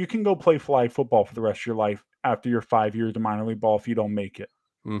go play flag football for the rest of your life after your 5 years of minor league ball if you don't make it.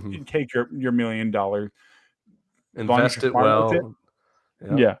 Mm-hmm. You take your $1 million, invest it well. Yep.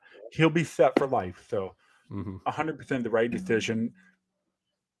 Yeah, he'll be set for life. So, 100% the right decision.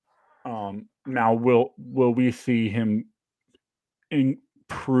 Now will we see him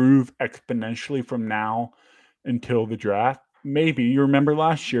improve exponentially from now until the draft? Maybe. You remember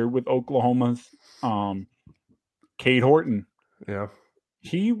last year with Oklahoma's Cade Horton. Yeah.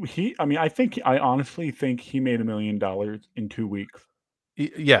 I honestly think he made $1 million in 2 weeks.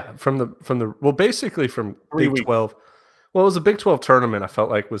 Yeah, from basically from 3 Big weeks. 12. Well, it was a Big 12 tournament. I felt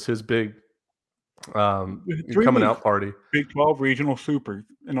like was his big coming out party. Big 12 regional super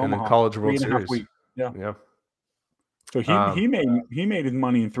in Omaha. And then College World 3.5 Series. weeks. Yeah. Yeah. So he made his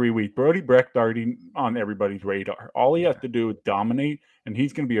money in 3 weeks. Brody Brecht's already on everybody's radar. All he has to do is dominate, and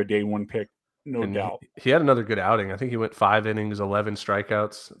he's going to be a day one pick, no doubt. He had another good outing. I think he went 5 innings, 11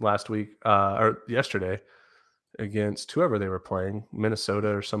 strikeouts last week or yesterday against whoever they were playing, Minnesota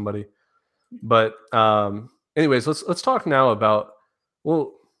or somebody. But anyways, let's talk now about.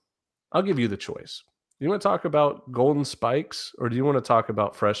 Well, I'll give you the choice. Do you want to talk about Golden Spikes or do you want to talk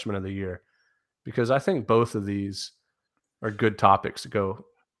about Freshman of the Year? Because I think both of these are good topics to go,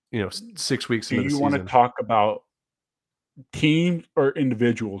 6 weeks into the season. Do you want to talk about teams or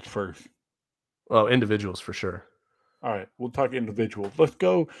individuals first? Well, individuals for sure. All right, we'll talk individuals. Let's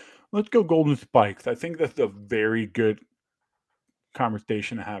go Golden Spikes. I think that's a very good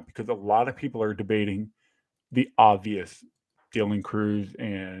conversation to have because a lot of people are debating the obvious Dylan Cruz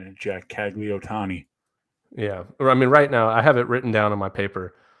and Jack Cagliotani. Yeah. I mean, right now I have it written down on my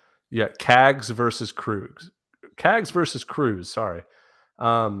paper. Yeah, Cags versus Cruz. Sorry.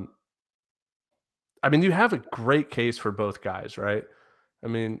 I mean, you have a great case for both guys, right? I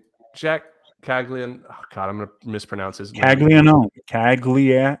mean, Jack Caglion. Oh God, I'm going to mispronounce his name. Caglione.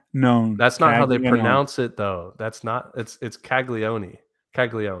 That's not how they pronounce it, though. That's not. It's Caglione.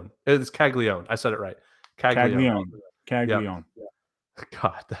 Caglione. It's Caglione. I said it right. Caglione. Yep.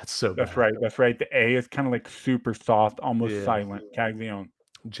 God, that's so bad. That's right. The A is kind of like super soft, almost silent. Caglione.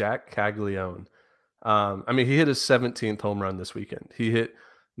 Jack Caglione. I mean, he hit his 17th home run this weekend. He hit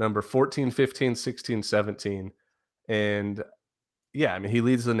number 14, 15, 16, 17. And yeah, I mean, he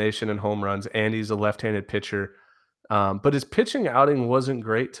leads the nation in home runs, and he's a left-handed pitcher. But his pitching outing wasn't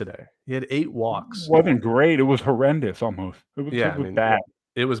great today. He had 8 walks. It wasn't great. It was horrendous almost. It was bad.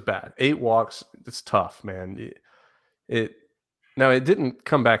 It was bad. 8 walks. It's tough, man. Now, it didn't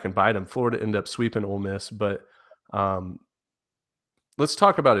come back and bite him. Florida ended up sweeping Ole Miss, but let's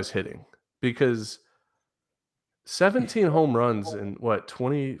talk about his hitting because 17 home runs in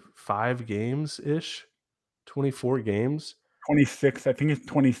 25 games-ish? 24 games? 26. I think it's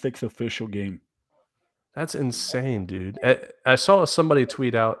 26 official game. That's insane, dude. I saw somebody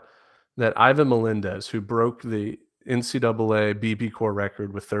tweet out that Ivan Melendez, who broke the NCAA BB Corps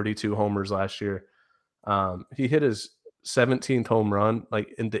record with 32 homers last year, he hit his 17th home run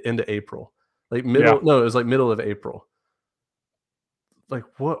like into April. Like middle it was like middle of April. Like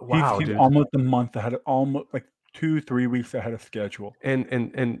what? Wow, he's dude. Almost a month ahead, almost like 2-3 weeks ahead of schedule.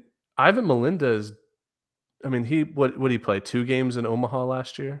 And Ivan Melendez, I mean, he play 2 games in Omaha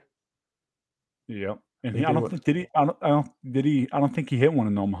last year? Yep. And I don't think he hit one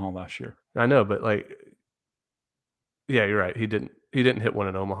in Omaha last year. I know, but yeah, you're right. He didn't hit one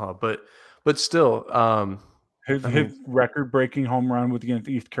in Omaha, but still, his record-breaking home run was against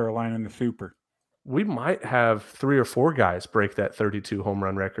East Carolina in the Super. we might have 3 or 4 guys break that 32 home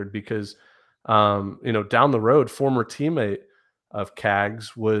run record because, down the road, former teammate of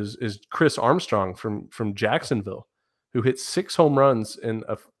Cags is Chris Armstrong from Jacksonville, who hit 6 home runs in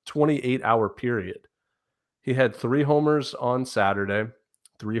a 28-hour period. He had 3 homers on Saturday,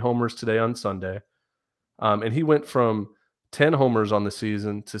 3 homers today on Sunday, and he went from 10 homers on the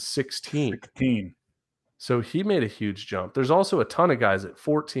season to 16. 16. So he made a huge jump. There's also a ton of guys at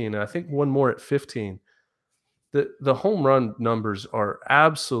 14, and I think one more at 15. The home run numbers are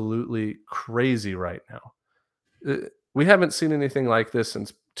absolutely crazy right now. We haven't seen anything like this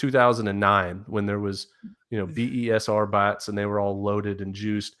since 2009 when there was, BESR bats and they were all loaded and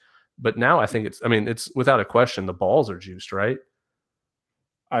juiced. But now I think it's without a question the balls are juiced, right?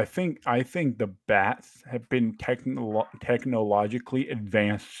 I think the bats have been technologically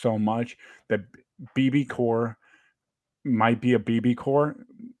advanced so much that BB core might be a BB core,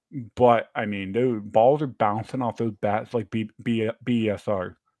 but I mean, dude, balls are bouncing off those bats like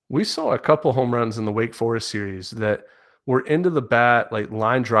BESR. We saw a couple home runs in the Wake Forest series that were into the bat, like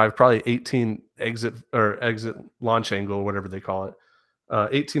line drive, probably 18 exit launch angle, whatever they call it,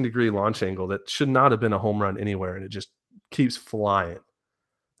 18-degree launch angle that should not have been a home run anywhere, and it just keeps flying.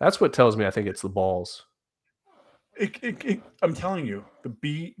 That's what tells me I think it's the balls. I'm telling you,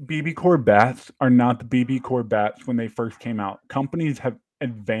 the BB core bats are not the BB core bats when they first came out. Companies have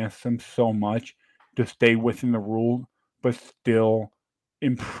advanced them so much to stay within the rule, but still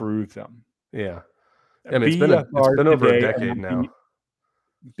improve them. Yeah. I mean, it's been over a decade now.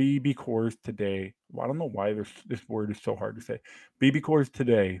 BB cores today, well, I don't know why this word is so hard to say. BB cores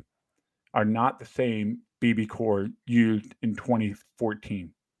today are not the same BB core used in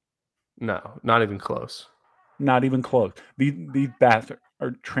 2014. No, not even close. Not even close. These bats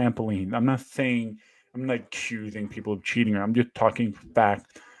are trampoline. I'm not accusing people of cheating. I'm just talking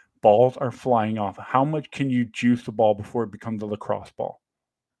fact. Balls are flying off. How much can you juice the ball before it becomes a lacrosse ball?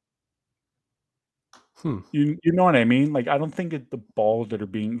 You know what I mean? Like, I don't think it's the balls that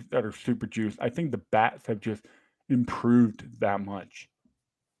are super juiced. I think the bats have just improved that much.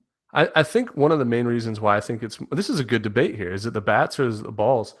 I think one of the main reasons why I think this is a good debate here. Is it the bats or is it the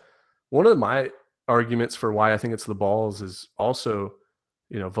balls? One of my arguments for why I think it's the balls is also,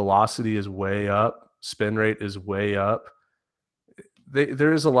 velocity is way up, spin rate is way up.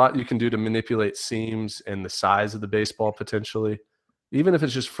 There is a lot you can do to manipulate seams and the size of the baseball potentially, even if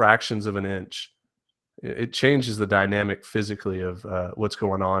it's just fractions of an inch. It changes the dynamic physically of what's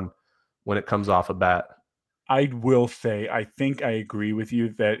going on when it comes off a bat. I will say, I think I agree with you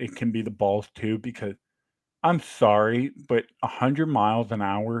that it can be the balls too, because I'm sorry, but 100 miles an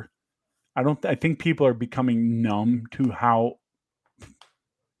hour, I think people are becoming numb to how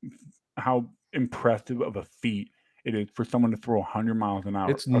impressive of a feat it is for someone to throw 100 miles an hour.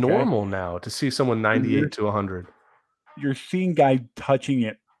 It's normal now to see someone 98 to 100. You're seeing guys touching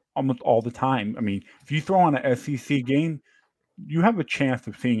it almost all the time. I mean, if you throw on an SEC game, you have a chance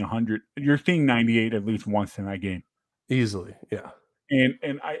of seeing 100. You're seeing 98 at least once in that game. Easily, yeah.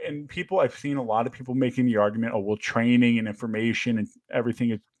 And people, I've seen a lot of people making the argument, oh, well, training and information and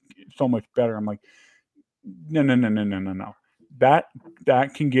everything is so much better. I'm like, no. That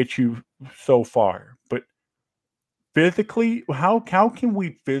can get you so far, but physically, how can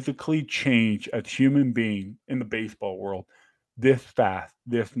we physically change as human being in the baseball world this fast,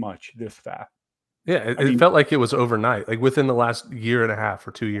 this fast? Yeah, it felt like it was overnight, like within the last year and a half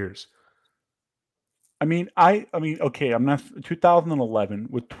or 2 years. I mean, okay, I'm not 2011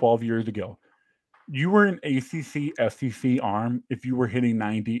 was 12 years ago. You were an ACC, SEC arm if you were hitting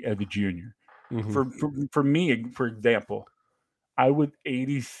 90 as a junior. Mm-hmm. For me, for example, I was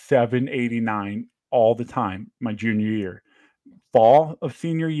 87, 89 all the time my junior year. Fall of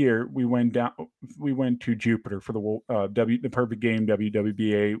senior year, we went to Jupiter for the Perfect Game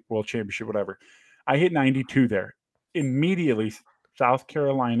WWBA World Championship, whatever. I hit 92 there. Immediately, South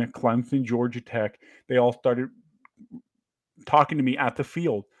Carolina, Clemson, Georgia Tech, they all started talking to me at the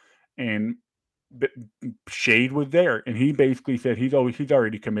field, and Shade was there, and he basically said he's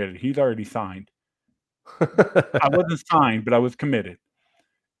already committed. He's already signed. I wasn't signed, but I was committed,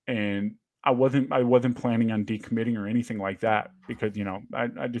 and I wasn't planning on decommitting or anything like that because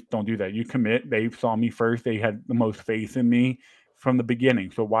I just don't do that. You commit. They saw me first. They had the most faith in me from the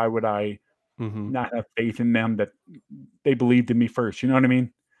beginning. So why would I not have faith in them that they believed in me first? You know what I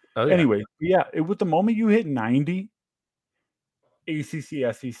mean? Oh, yeah. Anyway, yeah, it was the moment you hit 90,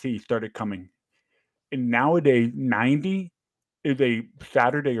 ACC, SEC started coming. And nowadays, 90 is a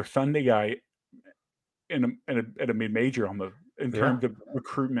Saturday or Sunday guy at a mid-major almost in terms of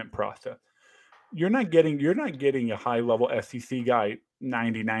recruitment process. You're not getting a high-level SEC guy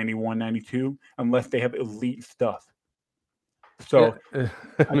 90, 91, 92, unless they have elite stuff. So Yeah,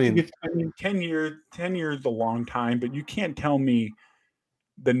 I mean, 10 years is a long time, but you can't tell me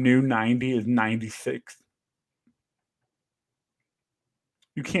the new 90 is 96.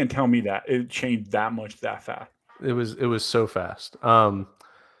 You can't tell me that it changed that much that fast. it was so fast.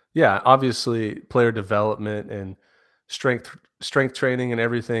 Yeah, obviously player development and strength training and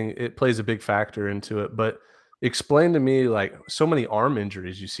everything, it plays a big factor into it. But explain to me, like, so many arm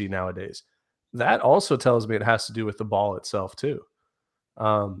injuries you see nowadays. That also tells me it has to do with the ball itself too.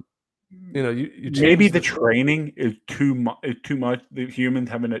 Um, you Maybe change the training is too much. The humans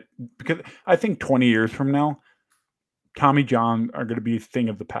having it, because I think 20 years from now, Tommy John are going to be a thing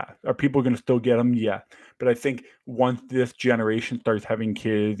of the past. Are people going to still get them? Yeah. But I think once this generation starts having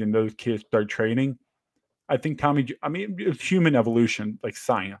kids and those kids start training, I think it's human evolution, like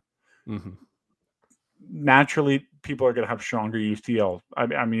science. Mhm. Naturally, people are going to have stronger UCLs.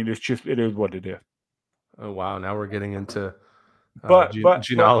 I mean, it is what it is. Oh wow, now we're getting into But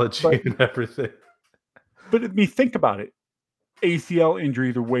genealogy and everything. But if you think about it, ACL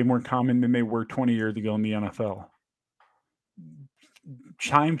injuries are way more common than they were 20 years ago in the NFL.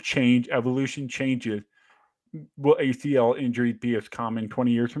 Times change, evolution changes. Will ACL injuries be as common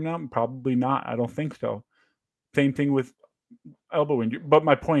 20 years from now? Probably not. I don't think so. Same thing with elbow injury. But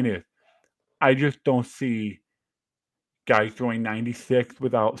my point is, I just don't see guys throwing 96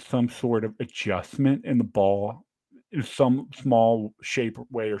 without some sort of adjustment in the ball in some small shape,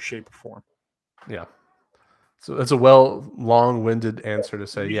 way, or shape or form. Yeah. So that's a long-winded answer to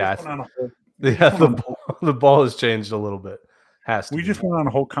say, the ball has changed a little bit. We just went on a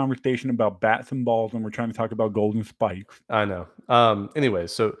whole conversation about bats and balls, and we're trying to talk about golden spikes. I know. Anyway,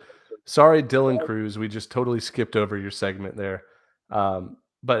 so sorry, Dylan Cruz. We just totally skipped over your segment there.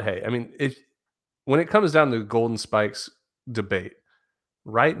 But hey, I mean, when it comes down to the golden spikes debate,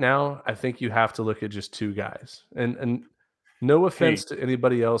 right now, I think you have to look at just two guys. And no offense to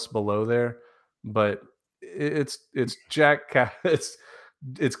anybody else below there, but it's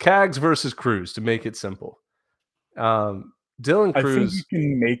Cags versus Cruz, to make it simple. Dylan Cruz. I think you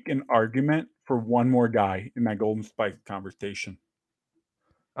can make an argument for one more guy in that golden spike conversation.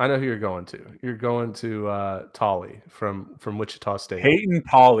 I know who you're going to. You're going to Tolley from Wichita State. Peyton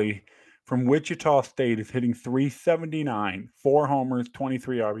Tolley from Wichita State is hitting .379, 4 homers,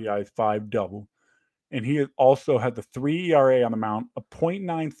 23 RBIs, 5 double. And he also had the 3 ERA on the mound, a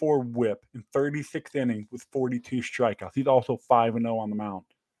 .94 whip in 36 innings with 42 strikeouts. He's also 5-0 on the mound.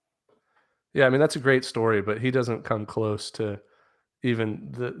 Yeah, I mean, that's a great story, but he doesn't come close to even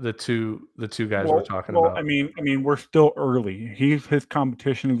the two guys we're talking about. I mean, we're still early. His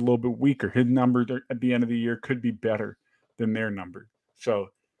competition is a little bit weaker. His numbers at the end of the year could be better than their numbers. So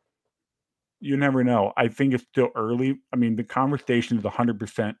you never know. I think it's still early. I mean, the conversation is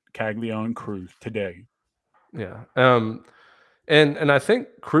 100% Caglione Cruz today. Yeah. And I think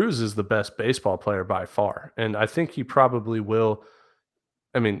Cruz is the best baseball player by far. And I think he probably will,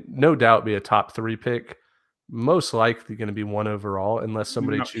 I mean, no doubt be a top 3 pick. Most likely going to be 1 overall unless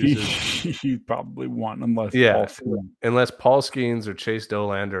somebody chooses. He's probably 1 unless Paul Skeens or Chase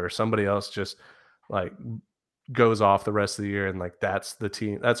Dolander or somebody else just like goes off the rest of the year, and like that's the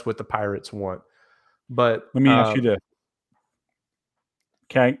team. That's what the Pirates want. But let me ask you this: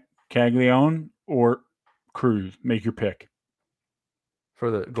 Caglione or Cruz? Make your pick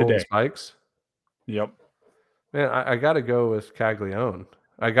for the golden spikes. Yep. Man, I got to go with Caglione.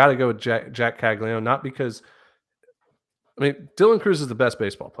 I got to go with Jack Caglione, not because, I mean, Dylan Cruz is the best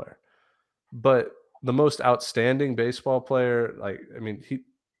baseball player, but the most outstanding baseball player, like, I mean,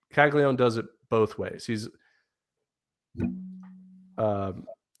 Caglione does it both ways. He's an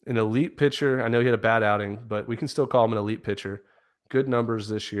elite pitcher. I know he had a bad outing, but we can still call him an elite pitcher. Good numbers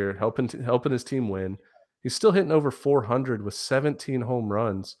this year, helping his team win. He's still hitting over 400 with 17 home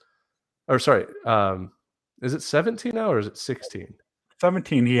runs. Or sorry, is it 17 now or is it 16?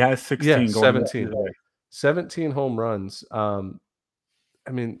 17. He has 16. Yeah, 17. 17 home runs. I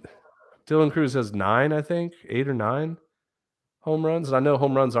mean, Dylan Cruz has 9, I think, 8 or 9 home runs. And I know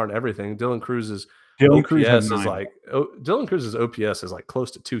home runs aren't everything. Dylan Cruz's OPS is like close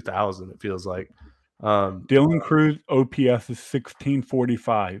to 2,000. It feels like. Dylan Cruz OPS is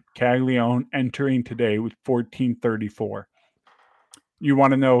 1645. Caglione entering today with 1434. You want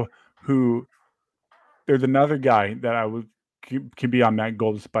to know who? There's another guy that can be on that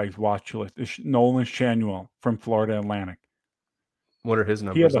Golden Spikes watch list. It's Nolan Shanuel from Florida Atlantic. What are his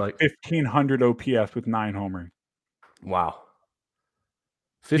numbers he has like? 1,500 OPS with 9 homers. Wow.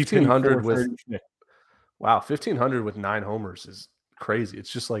 1,500 with 1,500 with 9 homers is crazy.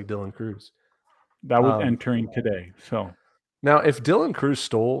 It's just like Dylan Cruz. That was entering today. So Now, if Dylan Cruz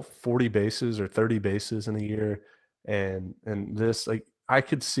stole 40 bases or 30 bases in a year, and this, like, I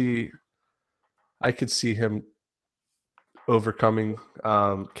could see him overcoming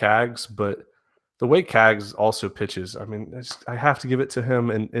Cags, but the way Cags also pitches, I mean, I have to give it to him,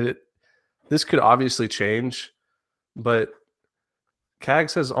 and this could obviously change, but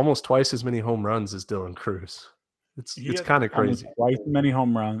Cags has almost twice as many home runs as Dylan Cruz. It's kind of crazy. Twice as many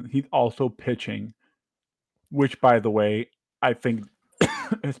home runs. He's also pitching, which, by the way, I think,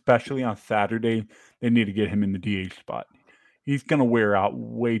 especially on Saturday, they need to get him in the DH spot. He's going to wear out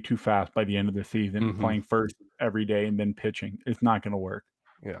way too fast by the end of the season, playing first every day and then pitching. It's not going to work.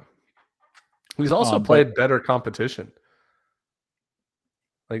 Yeah. He's also played better competition.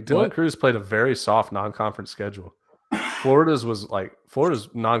 Like Dylan Cruz played a very soft non-conference schedule. Florida's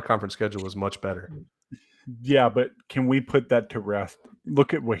non-conference schedule was much better. Yeah, but can we put that to rest?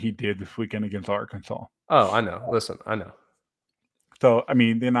 Look at what he did this weekend against Arkansas. Oh, I know. Listen, I know. So, I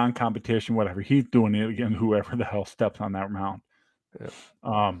mean, the non-competition, whatever, he's doing it against whoever the hell steps on that mound.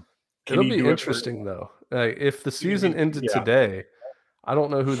 Yeah. It'll be interesting, though. If the season ended today, I don't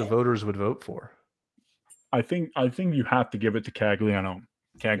know who the voters would vote for. I think you have to give it to Caglione.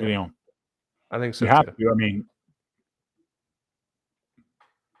 Yeah. I think so, you have too. to. I mean,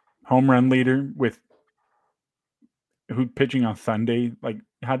 home run leader with who's pitching on Sunday. Like,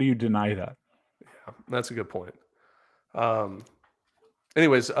 how do you deny that? Yeah, that's a good point.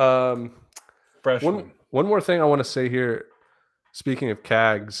 Anyways, one more thing I want to say here. Speaking of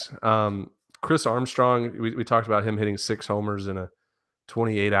Cags, Chris Armstrong, we talked about him hitting 6 homers in a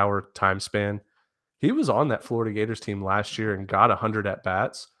 28-hour time span. He was on that Florida Gators team last year and got 100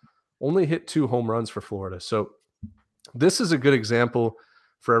 at-bats, only hit 2 home runs for Florida. So this is a good example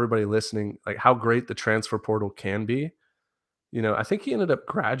for everybody listening, like how great the transfer portal can be. You know, I think he ended up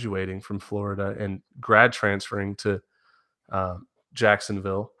graduating from Florida and grad transferring to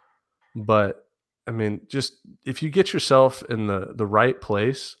Jacksonville. But I mean, just if you get yourself in the right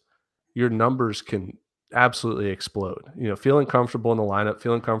place, your numbers can absolutely explode. You know, feeling comfortable in the lineup,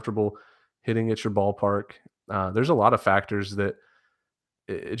 feeling comfortable hitting at your ballpark. There's a lot of factors that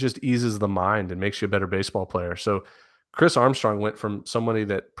it just eases the mind and makes you a better baseball player. So Chris Armstrong went from somebody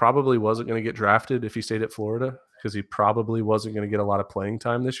that probably wasn't going to get drafted if he stayed at Florida because he probably wasn't going to get a lot of playing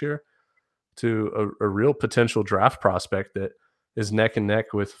time this year to a real potential draft prospect that is neck and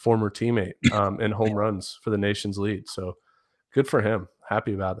neck with former teammate in home runs for the nation's lead. So good for him.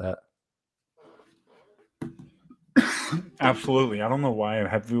 Happy about that. Absolutely. I don't know why I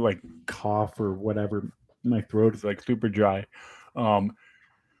have to like cough or whatever. My throat is like super dry. But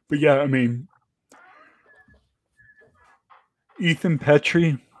yeah, I mean, Ethan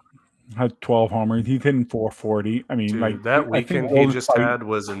Petrie had 12 homers. He's hitting 440. I mean, Dude, like that weekend he just had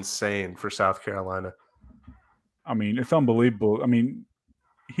was insane for South Carolina. I mean, it's unbelievable. I mean,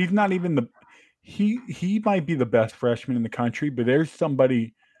 he's not even he might be the best freshman in the country, but there's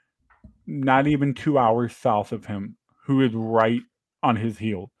somebody not even 2 hours south of him who is right on his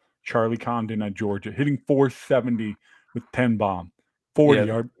heel. Charlie Condon at Georgia, hitting 470 with 10 bomb,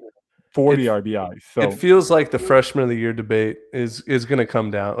 40 RBIs. So it feels like the freshman of the year debate is going to come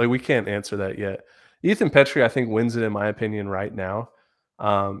down. Like we can't answer that yet. Ethan Petrie, I think, wins it in my opinion right now.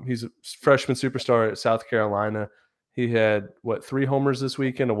 He's a freshman superstar at South Carolina. He had 3 homers this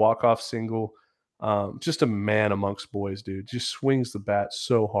weekend, a walk-off single. Just a man amongst boys, dude. Just swings the bat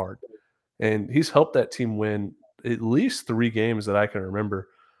so hard, and he's helped that team win at least 3 games that I can remember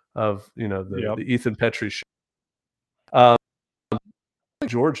of the Ethan Petrie show.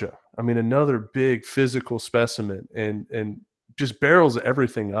 Georgia, I mean, another big physical specimen, and just barrels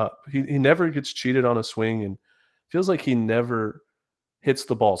everything up. He never gets cheated on a swing, and feels like he never hits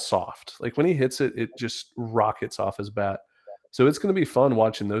the ball soft. Like when he hits it, it just rockets off his bat. So it's going to be fun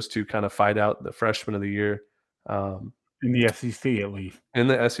watching those two kind of fight out the freshman of the year. In the SEC, at least. In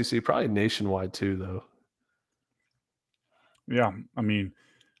the SEC, probably nationwide too, though. Yeah, I mean,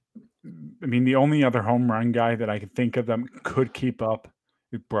 the only other home run guy that I can think of that could keep up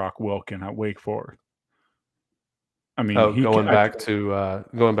is Brock Wilken at Wake Forest. I mean, going back to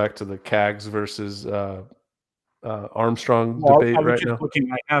the Cags versus Armstrong debate right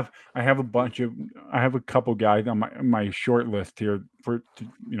now. I have a couple guys on my short list here for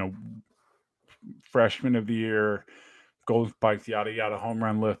freshman of the year, Gold Spikes, yada yada, home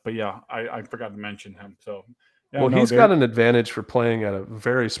run list. But yeah, I forgot to mention him. So he's got an advantage for playing at a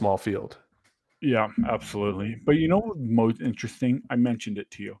very small field. Yeah, absolutely. But you know what's most interesting? I mentioned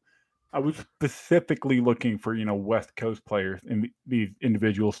it to you. I was specifically looking for West Coast players in these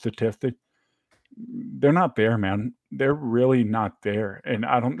individual statistics. They're not there, man. They're really not there. And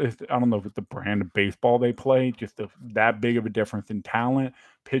I don't know if it's the brand of baseball they play, just that big of a difference in talent.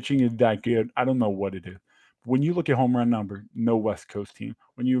 Pitching is that good. I don't know what it is. When you look at home run number, no West Coast team.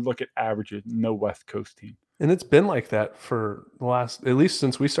 When you look at averages, no West Coast team. And it's been like that for the last, at least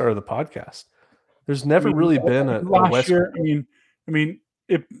since we started the podcast. There's never really been a last West. year. I mean,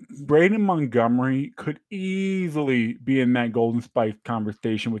 if Braden Montgomery could easily be in that Golden Spike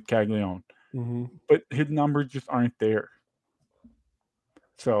conversation with Caglione, but his numbers just aren't there.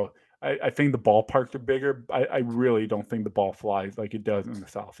 So I think the ballparks are bigger. I really don't think the ball flies like it does in the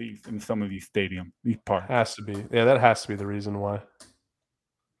Southeast in some of these stadiums, these parks. Has to be. Yeah, that has to be the reason why.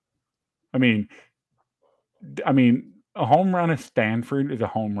 I mean, a home run at Stanford is a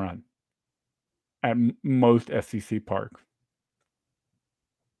home run at most SEC parks.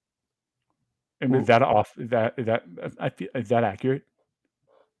 And is that accurate?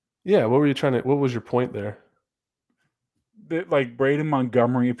 Yeah. What was your point there? Like Braden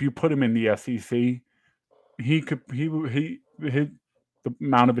Montgomery, if you put him in the SEC, the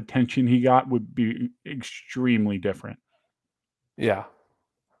amount of attention he got would be extremely different. Yeah.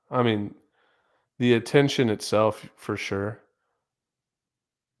 I mean, the attention itself for sure.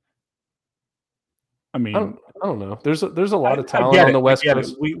 I mean, I don't know. There's a lot of talent on the West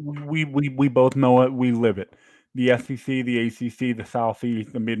Coast. We both know it. We live it. The SEC, the ACC, the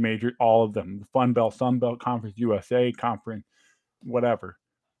Southeast, the mid-major, all of them. The Fun Belt, Sun Belt, Conference USA, Conference, whatever.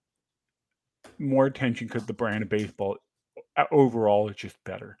 More attention because the brand of baseball overall is just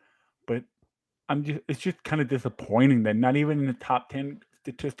better. But it's just kind of disappointing that not even in the top 10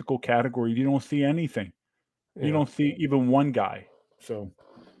 statistical category, you don't see anything. Yeah. You don't see even one guy. So,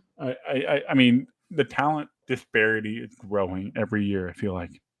 I mean, the talent disparity is growing every year, I feel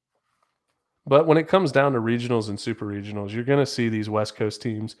like. But when it comes down to regionals and super regionals, you're going to see these West Coast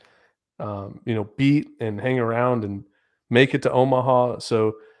teams, beat and hang around and make it to Omaha.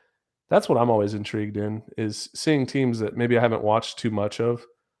 So that's what I'm always intrigued in, is seeing teams that maybe I haven't watched too much of,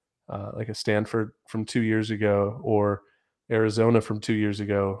 like a Stanford from 2 years ago or Arizona from 2 years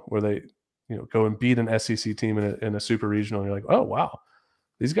ago, where they, go and beat an SEC team in a super regional. And you're like, oh, wow,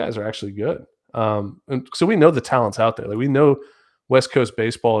 these guys are actually good. And so we know the talent's out there. Like, we know West Coast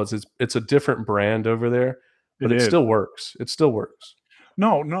baseball it's a different brand over there, but it still works. It still works.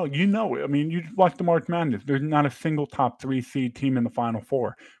 No, I mean, you watch the March Madness. There's not a single top 3 seed team in the Final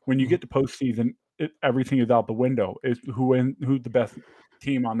Four. When you get to postseason, everything is out the window. It's who's the best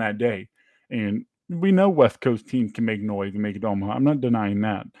team on that day. And we know West Coast teams can make noise and make it Omaha. I'm not denying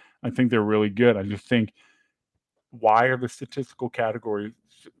that. I think they're really good. I just think, why are the statistical categories,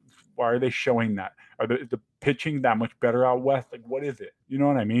 why are they showing that? Are the pitching that much better out west? Like, what is it? You know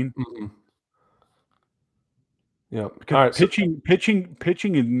what I mean? Mm-hmm. Yeah. Because pitching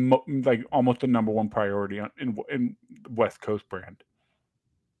is like almost the number one priority in West Coast brand.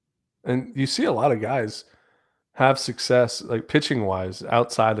 And you see a lot of guys have success, like pitching wise,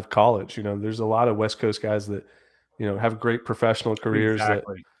 outside of college. There's a lot of West Coast guys that, have great professional careers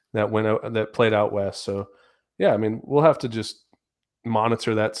that played out west. So, yeah, I mean, we'll have to just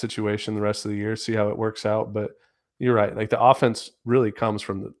monitor that situation the rest of the year, see how it works out. But you're right. Like, the offense really comes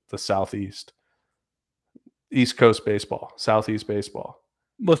from the Southeast. East Coast baseball, Southeast baseball.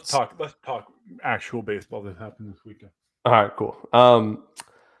 Let's talk actual baseball that happened this weekend. All right, cool.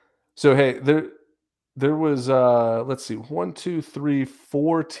 So hey, there was let's see, 1, 2, 3,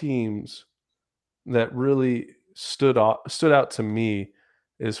 4 teams that really stood out to me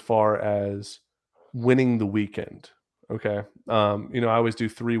as far as winning the weekend. Okay. I always do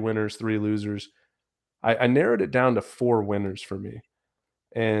 3 winners, 3 losers. I narrowed it down to 4 winners for me.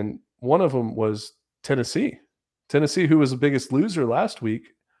 And one of them was Tennessee, who was the biggest loser last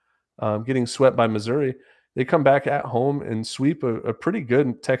week, getting swept by Missouri. They come back at home and sweep a pretty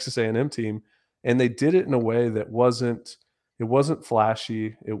good Texas A&M team, and they did it in a way that wasn't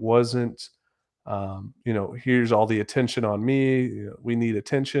flashy. It wasn't, here's all the attention on me. We need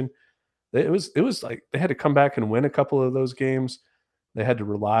attention. It was like they had to come back and win a couple of those games. They had to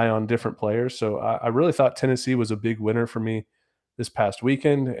rely on different players. So I really thought Tennessee was a big winner for me this past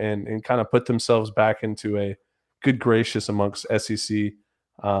weekend, and kind of put themselves back into a good gracious amongst SEC,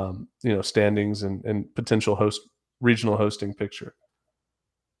 standings and potential regional hosting picture.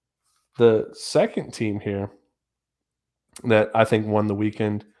 The second team here that I think won the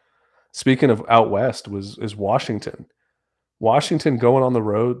weekend, speaking of out west, is Washington. Washington going on the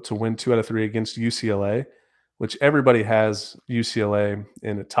road to win 2 out of 3 against UCLA, which everybody has UCLA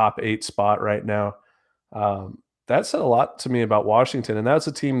in a top 8 spot right now. That said a lot to me about Washington, and that's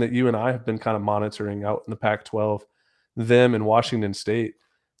a team that you and I have been kind of monitoring out in the Pac-12. Them and Washington State,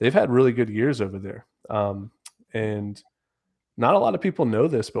 they've had really good years over there. And not a lot of people know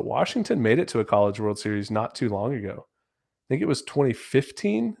this, but Washington made it to a College World Series not too long ago. I think it was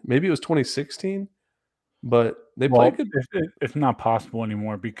 2015, maybe it was 2016, but they played good. It's not possible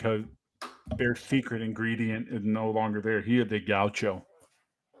anymore because their secret ingredient is no longer there. He is a gaucho.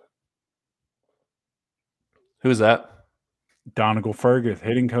 Who's that? Donegal Fergus,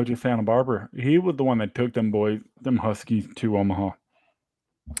 hitting coach of Santa Barbara. He was the one that took them Huskies to Omaha.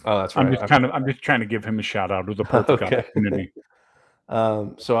 Oh, that's right. I'm just trying to give him a shout out. It was a perfect opportunity.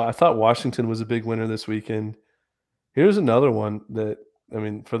 So I thought Washington was a big winner this weekend. Here's another one that, I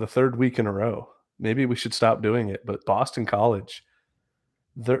mean, for the third week in a row, maybe we should stop doing it, but Boston College,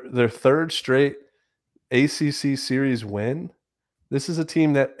 their third straight ACC series win. This is a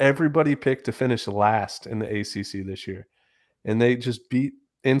team that everybody picked to finish last in the ACC this year. And they just beat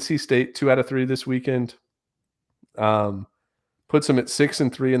NC State 2 out of 3 this weekend. Puts them at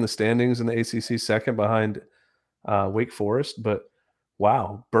 6-3 in the standings in the ACC, second behind Wake Forest. But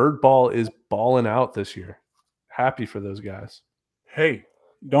wow, Bird Ball is balling out this year. Happy for those guys. Hey,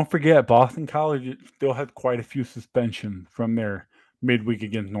 don't forget, Boston College still had quite a few suspensions from their midweek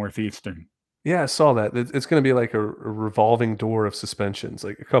against Northeastern. Yeah, I saw that. It's going to be like a revolving door of suspensions.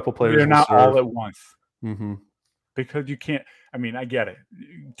 Like a couple players. They're not all at once. Mm-hmm. Because you can't. I mean, I get it.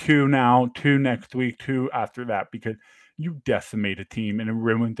 2 now, 2 next week, 2 after that. Because you decimate a team and it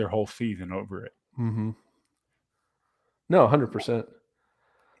ruined their whole season over it. Mm-hmm. No, 100%.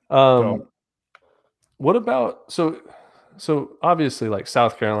 What about so obviously like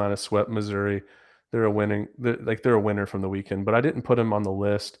South Carolina swept Missouri. They're a winner from the weekend, but I didn't put them on the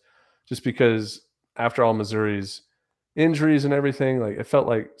list just because after all Missouri's injuries and everything, like it felt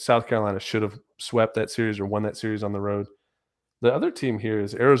like South Carolina should have swept that series or won that series on the road. The other team here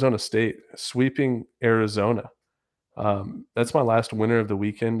is Arizona State sweeping Arizona. That's my last winner of the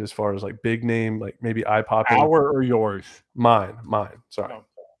weekend as far as like big name, like maybe eye-popping. Our or yours? Mine. Sorry.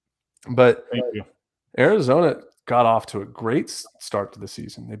 But thank you. Arizona got off to a great start to the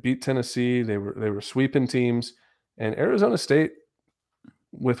season. They beat Tennessee. They were sweeping teams, and Arizona State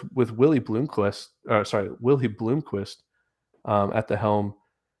with Willie Bloomquist at the helm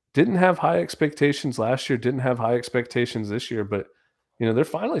didn't have high expectations last year. Didn't have high expectations this year, but they're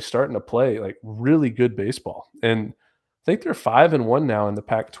finally starting to play like really good baseball, and I think they're 5-1 now in the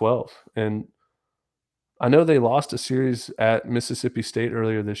Pac-12. And I know they lost a series at Mississippi State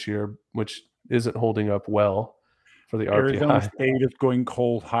earlier this year, which isn't holding up well for the RPI. Arizona State is going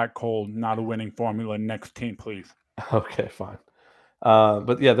cold, hot, cold, not a winning formula. Next team, please. Okay, fine.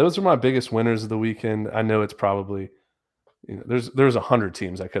 But yeah, those are my biggest winners of the weekend. I know it's probably, there's 100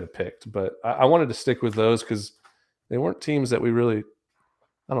 teams I could have picked, but I wanted to stick with those because they weren't teams that we really,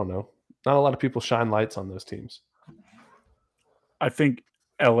 I don't know, not a lot of people shine lights on those teams. I think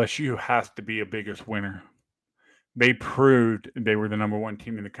LSU has to be a biggest winner. They proved they were the number 1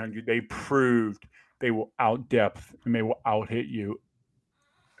 team in the country. They proved they will out-depth and they will out-hit you,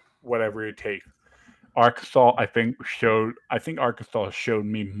 whatever it takes. Arkansas, I think Arkansas showed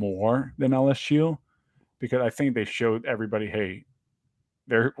me more than LSU because I think they showed everybody, hey,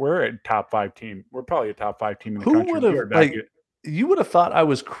 we're a top 5 team. We're probably a top 5 team in the country. Who would have you would have thought I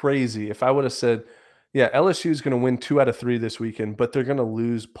was crazy if I would have said, yeah, LSU is going to win 2 out of 3 this weekend, but they're going to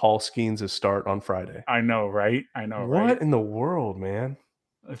lose Paul Skeens' start on Friday. I know, right? What in the world, man?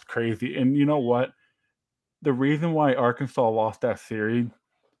 That's crazy. And you know what? The reason why Arkansas lost that series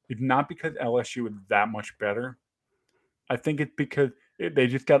is not because LSU was that much better. I think it's because they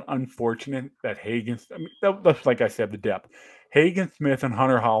just got unfortunate that that's like I said, the depth. Hagen Smith and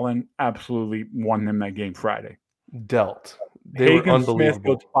Hunter Holland absolutely won them that game Friday. Dealt. They were unbelievable. Smith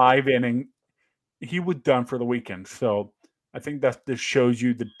goes 5 innings. He was done for the weekend. So I think that just shows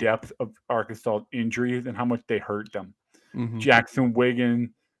you the depth of Arkansas injuries and how much they hurt them. Mm-hmm. Jackson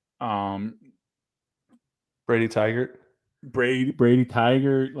Wiggin, Brady Tigert. Brady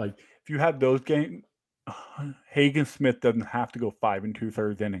Tiger. Like if you have those games, Hagen Smith doesn't have to go 5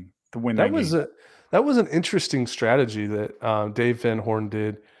 2/3 innings to win that game. That was an interesting strategy that Dave Van Horn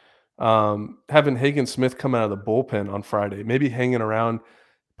did. Having Hagen Smith come out of the bullpen on Friday, maybe hanging around,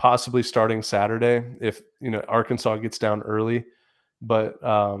 possibly starting Saturday if Arkansas gets down early. But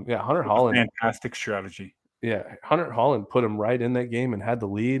Hunter Holland, fantastic strategy. Yeah, Hunter Holland put him right in that game and had the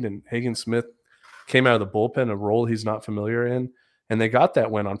lead, and Hagen Smith came out of the bullpen, a role he's not familiar in, and they got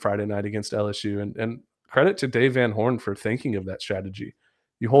that win on Friday night against LSU. And credit to Dave Van Horn for thinking of that strategy.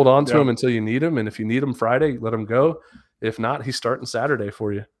 You hold on to him until you need him, and if you need him Friday, let him go. If not, he's starting Saturday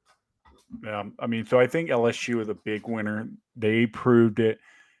for you. Yeah, I mean, so I think LSU is a big winner. They proved it.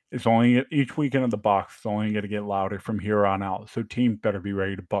 It's only each weekend of the box is only going to get louder from here on out. So teams better be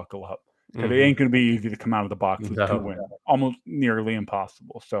ready to buckle up because it ain't going to be easy to come out of the box with 2 wins. Almost nearly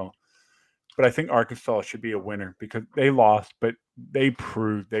impossible. So, but I think Arkansas should be a winner because they lost, but they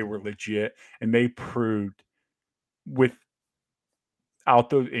proved they were legit, and they proved without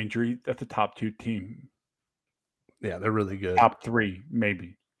those injuries that's a top 2 team. Yeah, they're really good. Top 3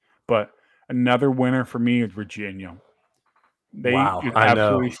 maybe, but another winner for me is Virginia. They just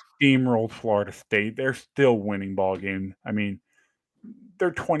absolutely steamrolled Florida State. They're still winning ball games. I mean,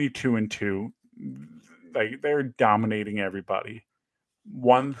 they're 22-2. Like, they're dominating everybody.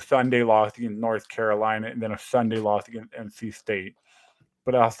 One Sunday loss against North Carolina, and then a Sunday loss against NC State.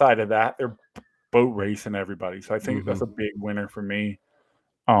 But outside of that, they're boat racing everybody. So I think that's a big winner for me.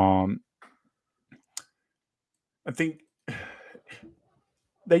 I think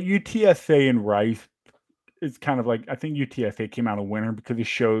that UTSA and Rice is kind of like, I think UTSA came out a winner because it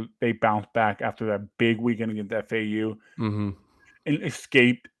showed they bounced back after that big weekend against FAU and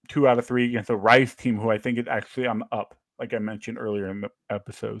escaped 2 out of 3 against a Rice team who I think is actually on the up, like I mentioned earlier in the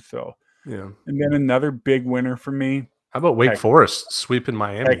episode. So, yeah. And then another big winner for me. How about Wake Forest sweeping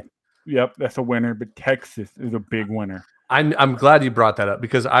Miami? Yep, that's a winner. But Texas is a big winner. I'm glad you brought that up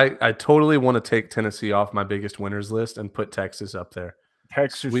because I totally want to take Tennessee off my biggest winners list and put Texas up there.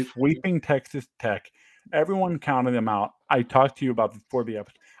 Texas sweeping Texas Tech. Everyone counted them out. I talked to you about this before the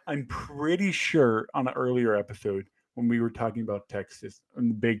episode. I'm pretty sure on an earlier episode when we were talking about Texas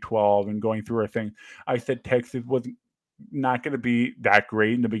and the Big 12 and going through our thing, I said Texas was not going to be that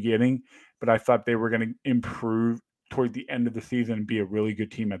great in the beginning, but I thought they were going to improve toward the end of the season and be a really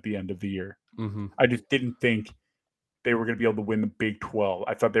good team at the end of the year. I just didn't think they were going to be able to win the Big 12.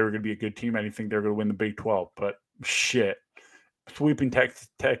 I thought they were going to be a good team. I didn't think they were going to win the Big 12, but shit. Sweeping Texas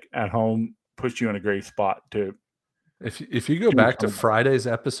Tech at home puts you in a great spot to. If you go back to Friday's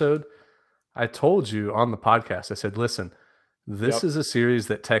episode, I told you on the podcast, I said, listen, this is a series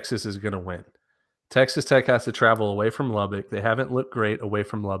that Texas is going to win. Texas Tech has to travel away from Lubbock. They haven't looked great away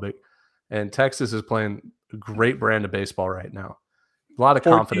from Lubbock. And Texas is playing a great brand of baseball right now. A lot of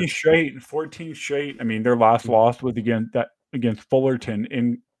confidence. 14 straight. I mean, their last loss was against Fullerton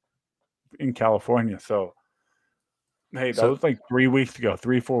in California. So, hey, that was like 4 weeks ago.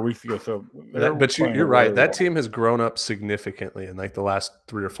 So, but you're right. That team has grown up significantly in like the last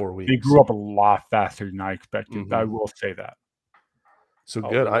 3 or 4 weeks. They grew up a lot faster than I expected. I will say that. So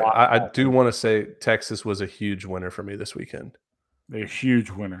good. I do want to say Texas was a huge winner for me this weekend. They're a huge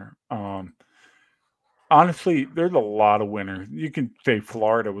winner. Honestly, there's a lot of winners. You can say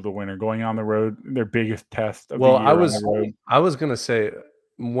Florida was a winner going on the road, their biggest test of the year on the road. I was going to say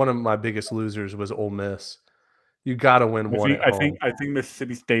one of my biggest losers was Ole Miss. You got to win one at home. I think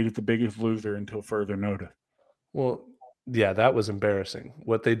Mississippi State is the biggest loser until further notice. Well, yeah, that was embarrassing.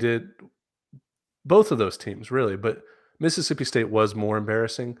 What they did, both of those teams, really, but Mississippi State was more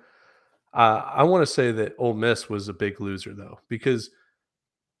embarrassing. I want to say that Ole Miss was a big loser, though, because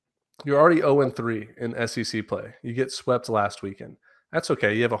you're already 0-3 in SEC play. You get swept last weekend. That's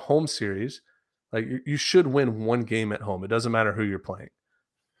okay. You have a home series. Like, you should win one game at home. It doesn't matter who you're playing.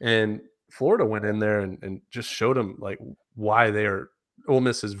 And Florida went in there and just showed them like why Ole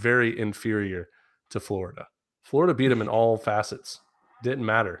Miss is very inferior to Florida. Florida beat them in all facets. Didn't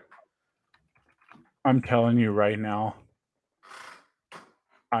matter. I'm telling you right now.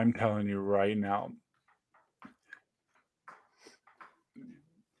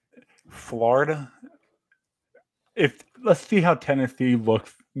 Florida. Let's see how Tennessee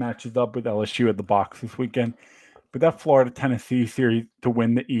matches up with LSU at the box this weekend. But that Florida-Tennessee series to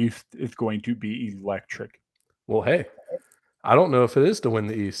win the East is going to be electric. Well, hey, I don't know if it is to win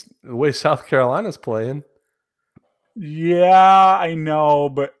the East. The way South Carolina's playing. Yeah, I know,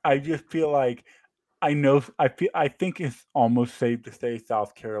 but I just feel like I think it's almost safe to say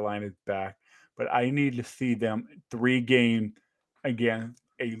South Carolina's back, but I need to see them 3 games against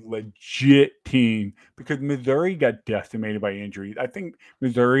a legit team because Missouri got decimated by injuries. I think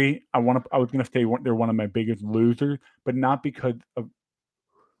Missouri, I was going to say they're one of my biggest losers, but not because of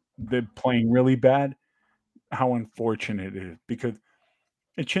them playing really bad. How unfortunate it is because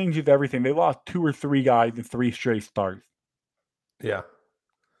it changes everything. They lost 2 or 3 guys in 3 straight starts. Yeah.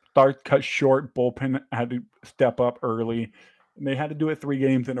 Start cut short, bullpen had to step up early, and they had to do it 3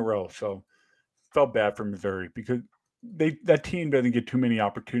 games in a row. So felt bad for Missouri because that team doesn't get too many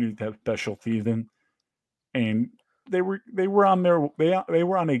opportunities to have special season, and they were on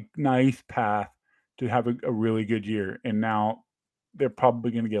a nice path to have a really good year, and now they're probably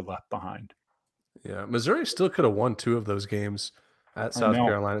going to get left behind. Yeah, Missouri still could have won 2 of those games at South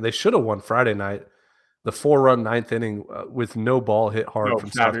Carolina. They should have won Friday night. The 4-run ninth inning with no ball hit hard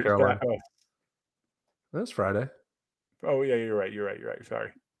from South Carolina. That's Friday. Oh yeah, you're right.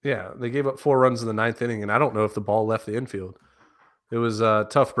 Sorry. Yeah, they gave up 4 runs in the ninth inning, and I don't know if the ball left the infield. It was a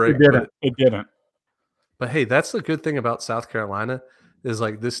tough break. It didn't. But hey, that's the good thing about South Carolina is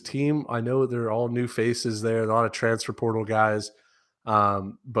like this team. I know they're all new faces there, a lot of transfer portal guys,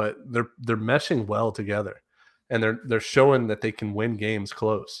 but they're meshing well together, and they're showing that they can win games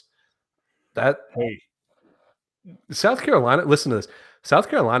close. South Carolina, listen to this. South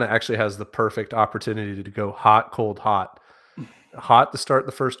Carolina actually has the perfect opportunity to go hot, cold, hot. Hot to start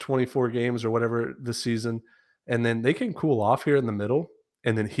the first 24 games or whatever this season, and then they can cool off here in the middle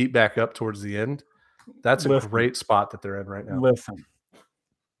and then heat back up towards the end. That's a great spot that they're in right now. Listen,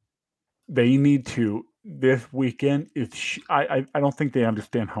 they need to this weekend. I don't think they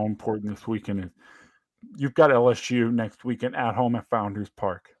understand how important this weekend is. You've got LSU next weekend at home at Founders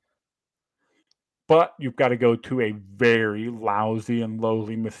Park. But you've got to go to a very lousy and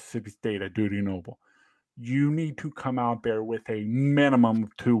lowly Mississippi State at Duty Noble. You need to come out there with a minimum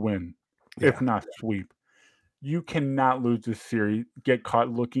of 2 wins, if not sweep. You cannot lose this series, get caught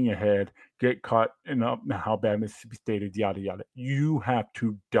looking ahead, get caught in how bad Mississippi State is, yada, yada. You have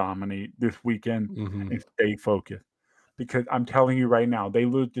to dominate this weekend and stay focused. Because I'm telling you right now, they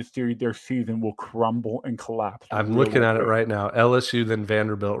lose this series, their season will crumble and collapse. I'm looking at it right now. LSU, then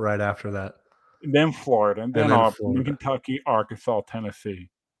Vanderbilt right after that. Then Florida, and then Auburn, Kentucky, Arkansas,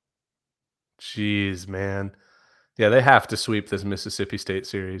 Tennessee. Jeez, man. Yeah, they have to sweep this Mississippi State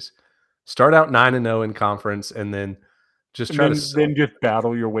series. Start out 9-0 in conference, and then just then just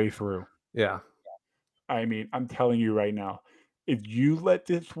battle your way through. Yeah. I mean, I'm telling you right now, if you let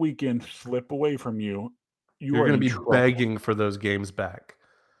this weekend slip away from you, you're going to be begging for those games back.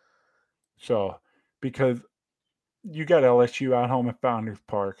 So, because you got LSU at home at Founders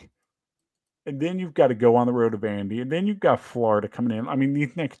Park, and then you've got to go on the road to Vandy, and then you've got Florida coming in. I mean,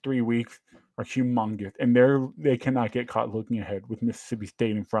 these next 3 weeks are humongous, and they cannot get caught looking ahead with Mississippi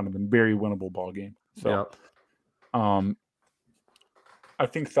State in front of them. Very winnable ball game. So, I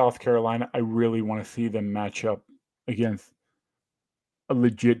think South Carolina, I really want to see them match up against a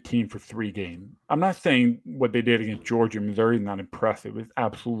legit team for 3 games. I'm not saying what they did against Georgia, Missouri is not impressive. It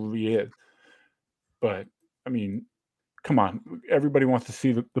absolutely is. But, I mean, come on. Everybody wants to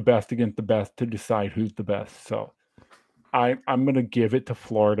see the best against the best to decide who's the best. So I'm going to give it to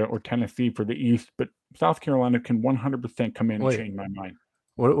Florida or Tennessee for the East, but South Carolina can 100% come in and change my mind.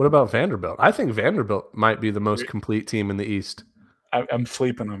 What about Vanderbilt? I think Vanderbilt might be the most complete team in the East. I'm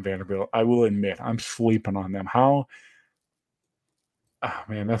sleeping on Vanderbilt. I will admit, I'm sleeping on them. How? Oh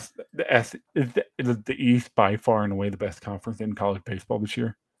man, that's is the East by far and away the best conference in college baseball this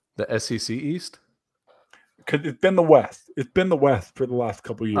year. The SEC East? Because it's been the West. It's been the West for the last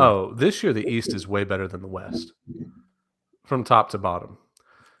couple of years. Oh, this year the East is way better than the West, from top to bottom,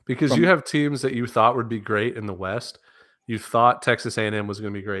 because you have teams that you thought would be great in the West. You thought Texas A&M was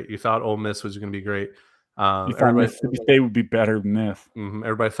going to be great. You thought Ole Miss was going to be great. You thought Mississippi State would be better than this.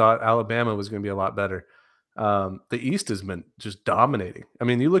 Everybody thought Alabama was going to be a lot better. The East has been just dominating. I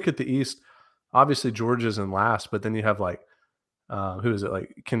mean, you look at the East, obviously Georgia's in last, but then you have like, who is it?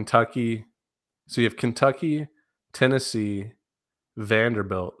 Like Kentucky. So you have Kentucky, Tennessee,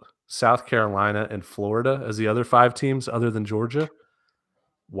 Vanderbilt, South Carolina, and Florida as the other 5 teams other than Georgia.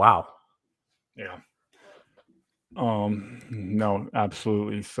 Wow. Yeah. No,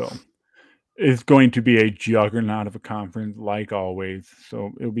 absolutely. So it's going to be a juggernaut of a conference like always.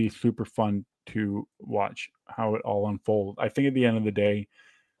 So it'll be super fun to watch how it all unfolds. I think at the end of the day,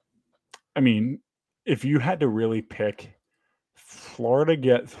 I mean, if you had to really pick, Florida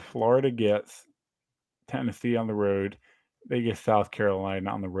gets Tennessee on the road. They get South Carolina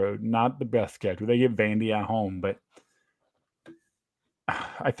on the road. Not the best schedule. They get Vandy at home, but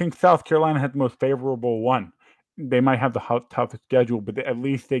I think South Carolina had the most favorable one. They might have the toughest schedule, but at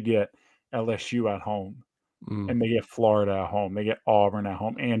least they get LSU at home, and they get Florida at home. They get Auburn at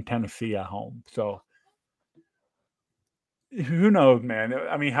home and Tennessee at home. So who knows, man?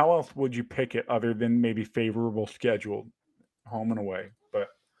 I mean, how else would you pick it other than maybe favorable schedule, home and away? But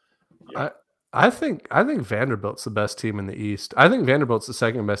yeah. I think Vanderbilt's the best team in the East. I think Vanderbilt's the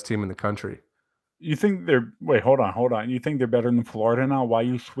second best team in the country. You think they're hold on. You think they're better than Florida now? Why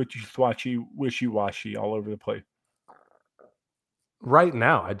you wishy-washy all over the place? Right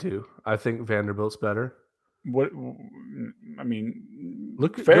now, I do. I think Vanderbilt's better. What? I mean,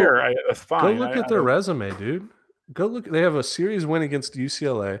 that's fine. Go look at their resume, dude. Go look. They have a series win against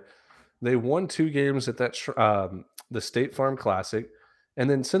UCLA. They won 2 games at that the State Farm Classic, and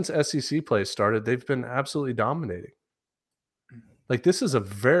then since SEC play started, they've been absolutely dominating. Like, this is a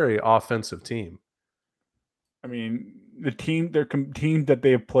very offensive team. I mean, the teams that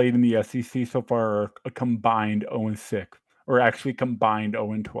they have played in the SEC so far are a combined 0-6, or actually combined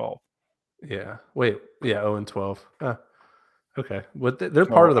 0-12. Yeah. Wait. Yeah. 0-12. Okay. But they're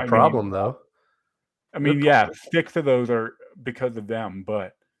So, part of the I mean, problem, though. They're yeah, 6 of those are because of them,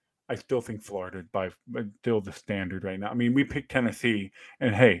 but I still think Florida by still the standard right now. I mean, we picked Tennessee,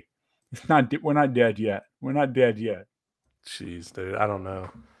 and hey, we're not dead yet. We're not dead yet. Jeez, dude. I don't know.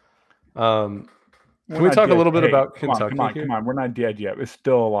 We're Can we not talk a dead. little bit Hey, about come on, Kentucky here? come on. We're not dead yet. It's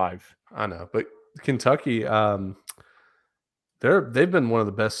still alive. I know, but Kentucky, they've been one of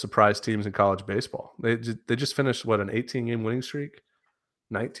the best surprise teams in college baseball. They just finished an 18-game winning streak,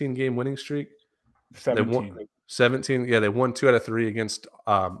 19-game winning streak. 17. They won 17. Yeah, they won 2 out of 3 against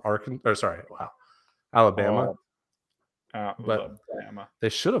Alabama. But Alabama. they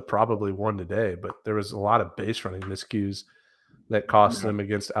should have probably won today, but there was a lot of base running miscues that cost them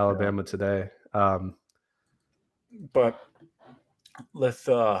against Alabama today. But let's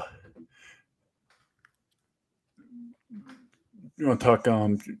you want to talk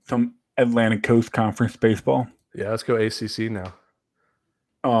some Atlantic Coast Conference baseball? Yeah, let's go ACC now.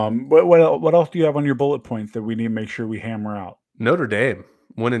 What else do you have on your bullet points that we need to make sure we hammer out? Notre Dame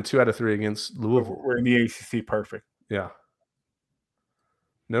winning 2 out of 3 against Louisville. We're in the ACC, perfect. Yeah.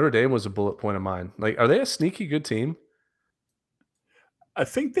 Notre Dame was a bullet point of mine. Like, are they a sneaky good team? I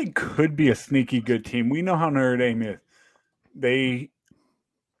think they could be a sneaky good team. We know how Notre Dame is. They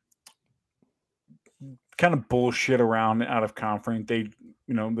kind of bullshit around out of conference. They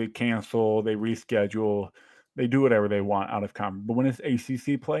cancel, they reschedule, they do whatever they want out of conference. But when it's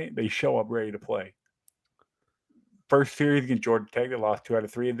ACC play, they show up ready to play. First series against Georgia Tech, they lost 2 out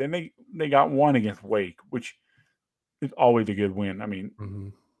of 3. Then they got 1 against Wake, which is always a good win. I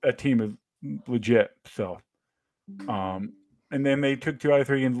mean, that team is legit. So, and then they took 2 out of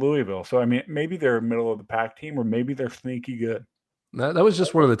 3 against Louisville. So, I mean, maybe they're a middle of the pack team, or maybe they're sneaky good. That was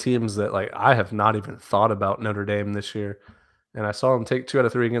just one of the teams that, like, I have not even thought about Notre Dame this year. And I saw them take 2 out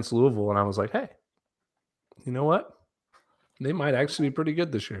of 3 against Louisville, and I was like, hey, you know what? They might actually be pretty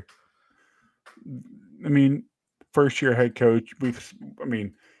good this year. I mean, first-year head coach,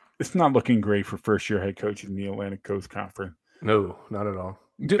 it's not looking great for first-year head coaches in the Atlantic Coast Conference. No, not at all.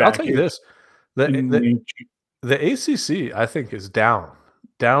 Dude, I'll tell you this. The ACC, I think, is down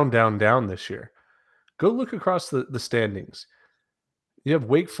this year. Go look across the standings. You have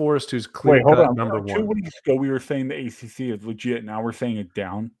Wake Forest, who's clear-cut number 1. 2 weeks ago, we were saying the ACC is legit. Now we're saying it's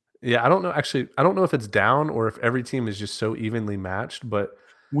down. Yeah, I don't know. Actually, I don't know if it's down or if every team is just so evenly matched. But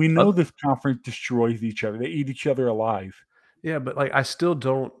we know this conference destroys each other. They eat each other alive. Yeah, but like I still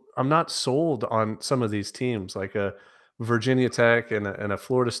don't. I'm not sold on some of these teams, like a Virginia Tech and a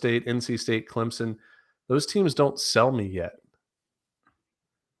Florida State, NC State, Clemson. Those teams don't sell me yet.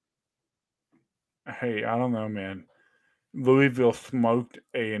 Hey, I don't know, man. Louisville smoked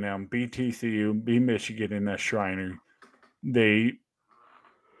A&M, beat TCU, beat Michigan in that Shriner. They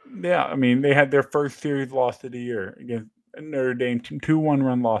had their first series loss of the year against Notre Dame, 2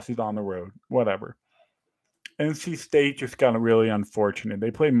 1-run losses on the road, whatever. NC State just got really unfortunate.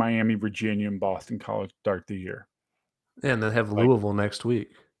 They played Miami, Virginia, and Boston College to start the year. Yeah, and then have Louisville next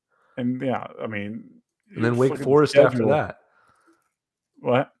week. And and then Wake Forest after that.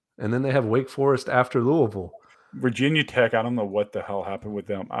 What? And then they have Wake Forest after Louisville. Virginia Tech, I don't know what the hell happened with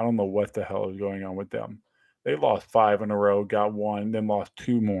them. I don't know what the hell is going on with them. They lost 5 in a row, got 1, then lost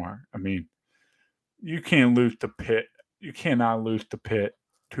 2 more. I mean, you can't lose to Pitt. You cannot lose to Pitt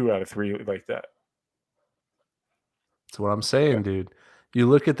 2 out of 3 like that. That's what I'm saying, dude. You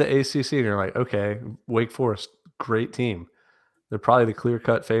look at the ACC and you're like, okay, Wake Forest, great team. They're probably the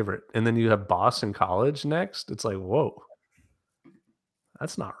clear-cut favorite. And then you have Boston College next. It's like, whoa,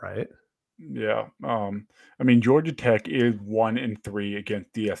 that's not right. Yeah. Georgia Tech is 1-3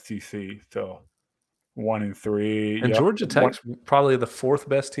 against the SEC. So 1-3. And Georgia Tech's probably the 4th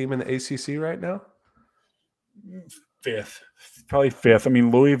best team in the ACC right now. 5th. Probably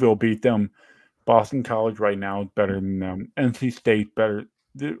 5th. Louisville beat them. Boston College right now is better than them. NC State better.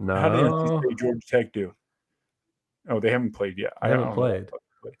 No. How did NC State Georgia Tech do? Oh, they haven't played yet. They haven't played.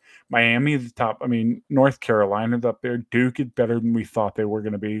 Miami is the top. North Carolina's up there. Duke is better than we thought they were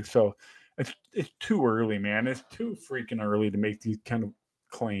going to be. So it's too early, man. It's too freaking early to make these kind of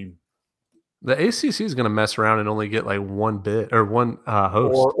claims. The ACC is going to mess around and only get like one bid or one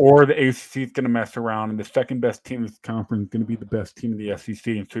host. Or the ACC is going to mess around, and the second best team in this conference is going to be the best team in the SEC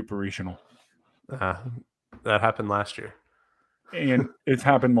in Super Regional. That happened last year. And it's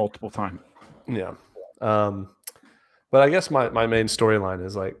happened multiple times. Yeah. But I guess my main storyline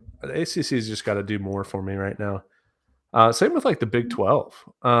is like the ACC's just got to do more for me right now. Same with like the Big 12.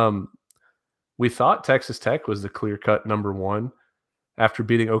 we thought Texas Tech was the clear-cut number one after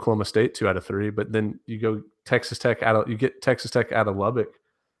beating Oklahoma State 2 out of 3, but then you get Texas Tech out of Lubbock,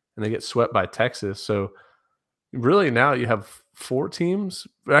 and they get swept by Texas. So really now you have 4 teams,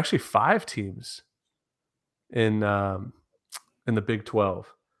 actually 5 teams in the Big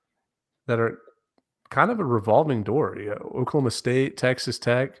 12 that are kind of a revolving door. Oklahoma State, Texas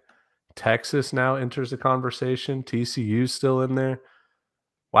Tech, Texas now enters the conversation. TCU's still in there.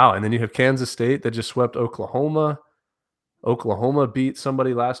 Wow, and then you have Kansas State that just swept Oklahoma. Oklahoma beat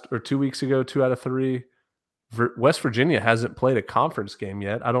somebody 2 weeks ago, 2 out of 3. West Virginia hasn't played a conference game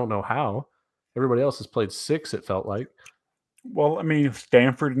yet. I don't know how. Everybody else has played 6, it felt like. Well, I mean,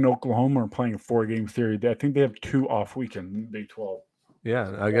 Stanford and Oklahoma are playing a 4-game series. I think they have 2 off weekends in the Big 12.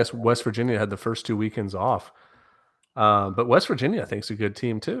 Yeah, I guess West Virginia had the first 2 weekends off. But West Virginia, I think, is a good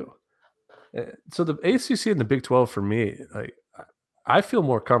team too. So the ACC and the Big 12 for me, like, I feel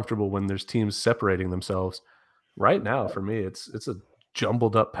more comfortable when there's teams separating themselves. Right now, for me, it's a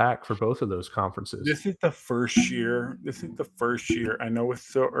jumbled up pack for both of those conferences. This is the first year. I know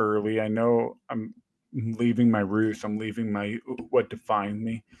it's so early. I know I'm leaving my roots. I'm leaving my what defined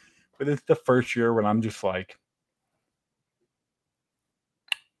me. But it's the first year when I'm just like,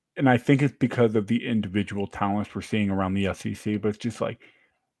 and I think it's because of the individual talents we're seeing around the SEC, but it's just like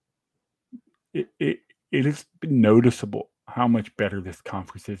it has been noticeable how much better this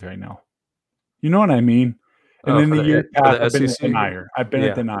conference is right now. You know what I mean? And in the year past, I've been a denier. A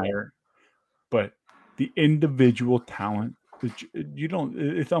denier. But the individual talent,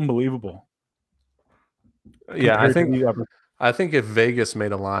 it's unbelievable. Yeah, I think if Vegas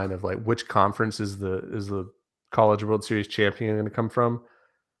made a line of like which conference is the College World Series champion going to come from,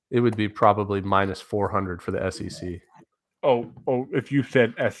 it would be probably minus 400 for the SEC. Oh, if you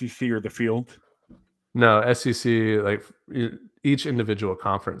said SEC or the field? No, SEC, like each individual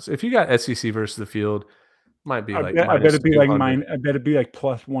conference. If you got SEC versus the field, might be like I bet it'd be like mine. I bet it'd be like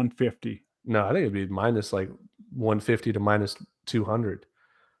plus 150. No, I think it'd be minus like 150 to minus 200.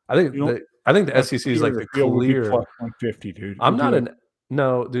 I think the SEC is like the clear plus 150, dude. I'm not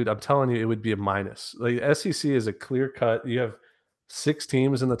no, dude. I'm telling you, it would be a minus. Like SEC is a clear cut. You have 6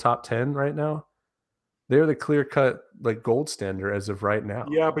 teams in the top 10 right now. They're the clear cut like gold standard as of right now.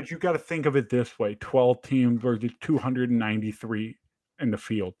 Yeah, but you got to think of it this way: 12 teams versus 293 in the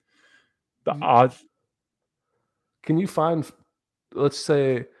field. The odds. Can you find? Let's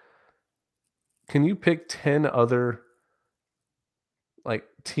say. Can you pick 10 other like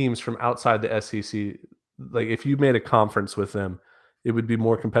teams from outside the SEC? Like if you made a conference with them, it would be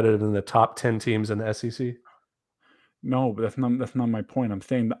more competitive than the top 10 teams in the SEC? No, but that's not my point. I'm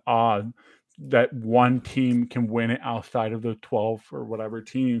saying the odds that one team can win it outside of the 12 or whatever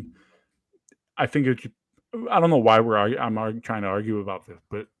team. I think I don't know why I'm trying to argue about this,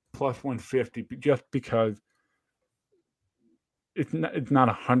 but plus 150 just because it's not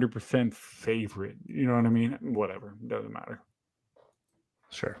 100% favorite. You know what I mean? Whatever, it doesn't matter.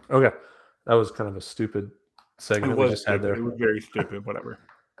 Sure. Okay, that was kind of a stupid segment we just had there. It was very stupid. Whatever.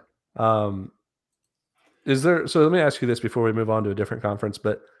 Is there? So let me ask you this before we move on to a different conference.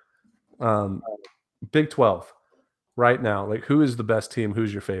 But Big 12 right now, like who is the best team?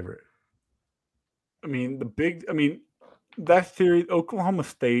 Who's your favorite? I mean, that series, Oklahoma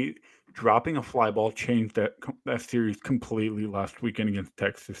State dropping a fly ball changed that series completely last weekend against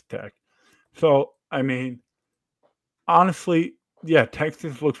Texas Tech. So, I mean, honestly, yeah,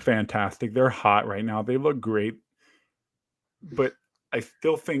 Texas looks fantastic. They're hot right now. They look great. But I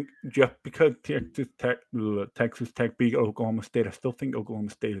still think just because Texas Tech beat Oklahoma State, I still think Oklahoma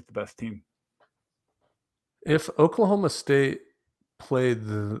State is the best team. If Oklahoma State played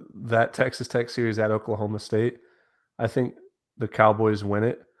that Texas Tech series at Oklahoma State, I think the Cowboys win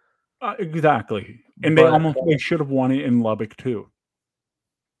it. Exactly. And they should have won it in Lubbock too.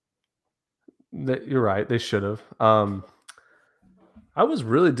 You're right. They should have. I was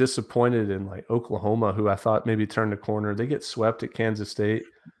really disappointed in like Oklahoma, who I thought maybe turned a corner. They get swept at Kansas State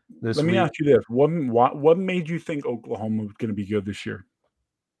this week. Let me ask you this: what made you think Oklahoma was going to be good this year?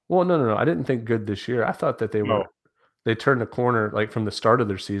 Well, no. I didn't think good this year. I thought that they turned a corner like from the start of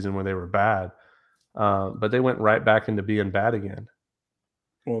their season when they were bad, but they went right back into being bad again.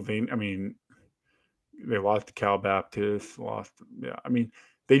 Well, they lost to Cal Baptist.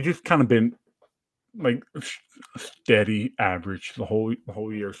 They just kind of been like steady average the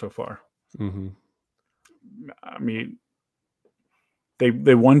whole year so far. Mm-hmm. I mean,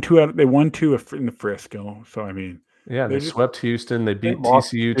 they won two in the Frisco. So I mean, yeah, they swept Houston. They beat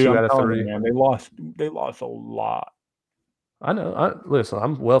TCU 2 out of 3. Man, they lost a lot. I know. Listen,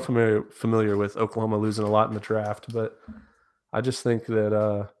 I'm well familiar with Oklahoma losing a lot in the draft, but I just think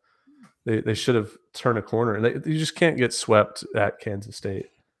that They should have turned a corner, and you just can't get swept at Kansas State.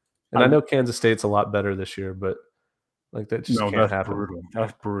 And I know Kansas State's a lot better this year, but like that just can't that's happen. brutal.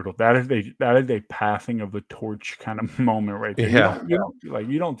 That's brutal. That is a passing of the torch kind of moment right there. Yeah.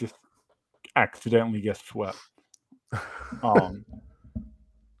 You don't just accidentally get swept.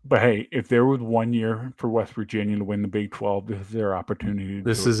 But hey, if there was 1 year for West Virginia to win the Big 12, this is their opportunity.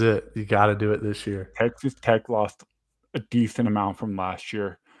 This is it. You got to do it this year. Texas Tech lost a decent amount from last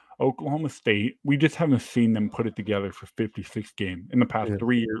year. Oklahoma State, we just haven't seen them put it together for 56 games in the past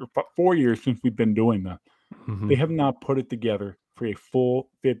 4 years since we've been doing that. Mm-hmm. They have not put it together for a full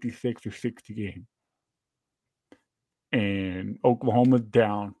 56 or 60 game. And Oklahoma's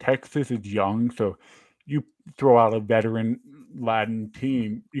down. Texas is young, so you throw out a veteran Latin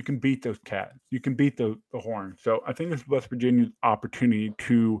team, you can beat those cats. You can beat the Horns. So I think this is West Virginia's opportunity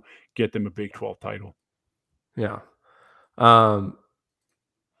to get them a Big 12 title. Yeah.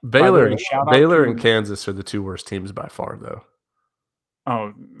 Baylor and Kansas are the two worst teams by far, though.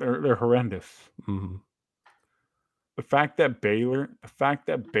 Oh, they're horrendous. Mm-hmm. The fact that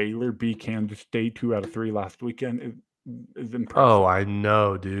Baylor beat Kansas State 2 out of 3 last weekend is impressive. Oh, I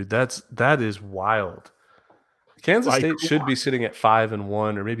know, dude. That is wild. Kansas State should be sitting at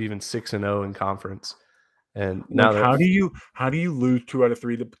 5-1 or maybe even 6-0 in conference. And now how do you lose 2 out of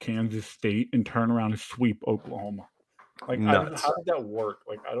 3 to Kansas State and turn around and sweep Oklahoma? Like, how did that work?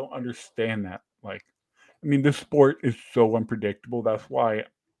 Like, I don't understand that. Like, I mean, this sport is so unpredictable. That's why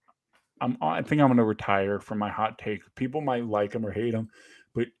I think I'm going to retire from my hot takes. People might like them or hate them,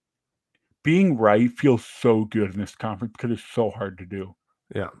 but being right feels so good in this conference because it's so hard to do.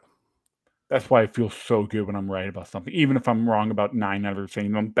 Yeah. That's why it feels so good when I'm right about something. Even if I'm wrong about 9 out of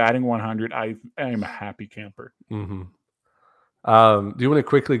 10, I'm batting 100. I am a happy camper. Mm-hmm. Do you want to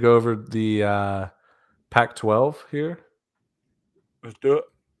quickly go over the Pac-12 here? Let's do it.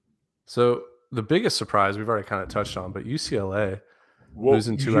 So the biggest surprise we've already kind of touched on, but UCLA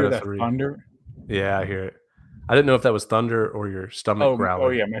losing 2 out of 3. Thunder? Yeah, I hear it. I didn't know if that was thunder or your stomach growling. Oh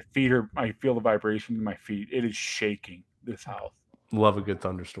yeah, I feel the vibration in my feet. It is shaking this house. Love a good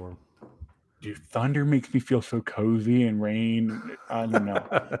thunderstorm. Dude, thunder makes me feel so cozy, and rain, I don't know.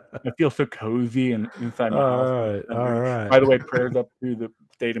 I feel so cozy and inside my house. All right. By the way, prayers up to the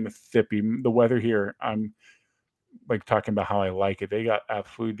state of Mississippi. The weather here, I'm like talking about how I like it. They got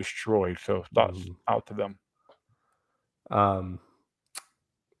absolutely destroyed, so thoughts out to them.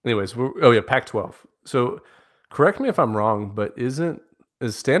 Anyways, Pac-12. So correct me if I'm wrong, but is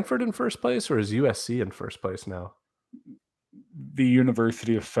Stanford in first place or is USC in first place now? The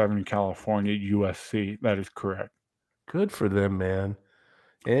University of Southern California, USC. That is correct. Good for them, man.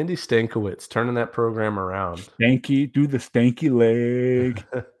 Andy Stankiewicz turning that program around. Do the stanky leg.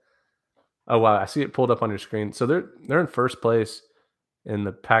 Oh wow, I see it pulled up on your screen. So they're in first place in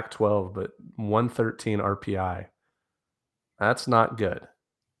the Pac-12, but 113 RPI. That's not good.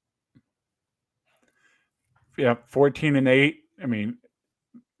 Yeah, 14-8. I mean,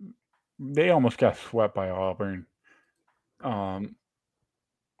 they almost got swept by Auburn.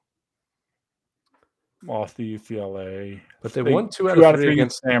 Lost to UCLA, but they won 2 out of 3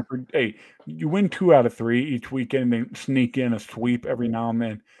 against Stanford. Hey, you win 2 out of 3 each weekend, and sneak in a sweep every now and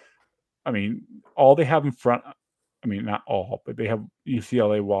then. I mean, all they have in front. I mean, not all, but they have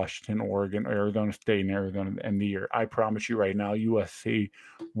UCLA, Washington, Oregon, Arizona State, and Arizona at the end of the year. I promise you right now, USC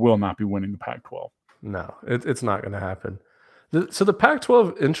will not be winning the Pac-12. No, it's not going to happen. So the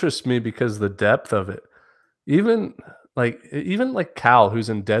Pac-12 interests me because the depth of it. Even like Cal, who's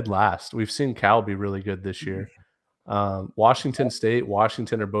in dead last. We've seen Cal be really good this year. Washington State,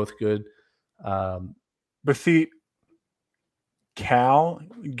 Washington are both good. But see, Cal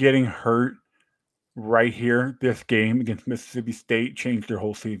getting hurt right here, this game against Mississippi State changed their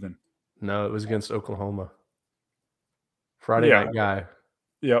whole season. No, it was against Oklahoma. Friday night guy.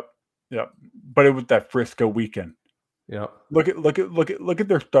 Yep. But it was that Frisco weekend. Yeah. Look at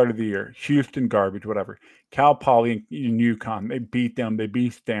their start of the year. Houston garbage, whatever. Cal Poly and UConn, they beat them. They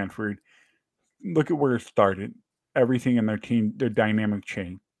beat Stanford. Look at where it started. Everything in their team, their dynamic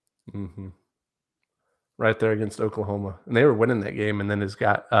changed. Mm-hmm. Right there against Oklahoma, and they were winning that game, and then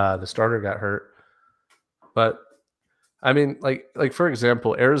the starter got hurt. But I mean, like for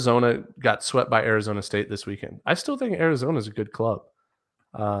example, Arizona got swept by Arizona State this weekend. I still think Arizona is a good club.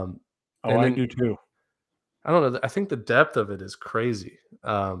 I do too. I don't know. I think the depth of it is crazy.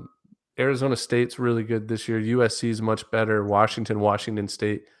 Arizona State's really good this year. USC is much better. Washington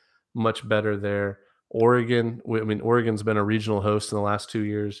State, much better there. Oregon's been a regional host in the last 2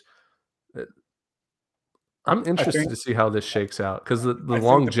 years. I'm interested to see how this shakes out because the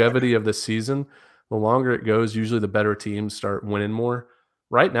longevity of the season, the longer it goes, usually the better teams start winning more.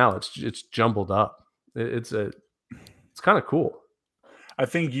 right now it's jumbled up. It's kind of cool. I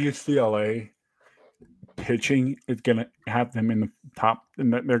think UCLA pitching is going to have them in the top,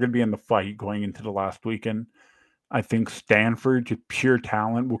 and they're going to be in the fight going into the last weekend. I think Stanford, just pure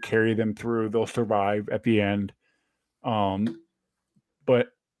talent, will carry them through. They'll survive at the end. But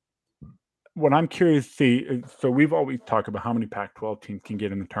what I'm curious to see is, so we've always talked about how many Pac-12 teams can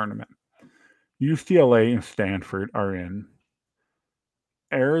get in the tournament. UCLA and Stanford are in.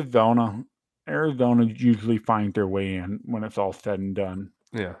 Arizona usually finds their way in when it's all said and done.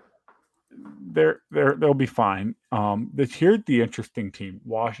 Yeah. They'll be fine. Here's the interesting team: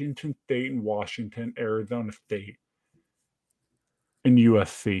 Washington State and Washington, Arizona State, and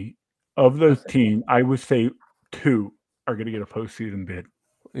USC. Of those teams, I would say 2 are going to get a postseason bid.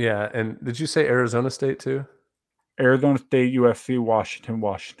 Yeah, and did you say Arizona State too? Arizona State, USC,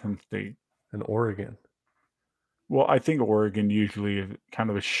 Washington State, and Oregon. Well, I think Oregon usually is kind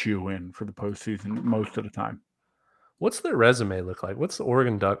of a shoe-in for the postseason most of the time. What's their resume look like? What's the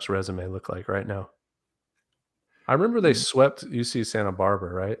Oregon Ducks resume look like right now? I remember they swept UC Santa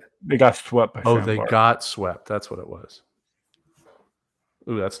Barbara, right? They got swept by Santa Barbara. Got swept. That's what it was.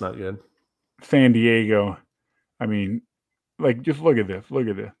 Ooh, that's not good. San Diego, I mean, just look at this.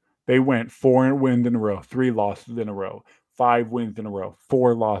 They went 4 wins in a row, 3 losses in a row, 5 wins in a row,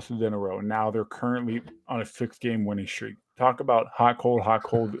 4 losses in a row. Now they're currently on a 6-game winning streak. Talk about hot, cold,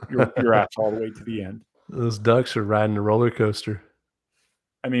 your ass all the way to the end. Those Ducks are riding a roller coaster.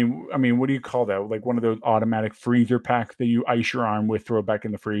 I mean, what do you call that? Like one of those automatic freezer packs that you ice your arm with, throw it back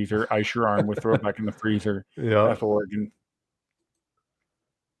in the freezer, ice your arm with, throw it back in the freezer. Yeah. That's Oregon.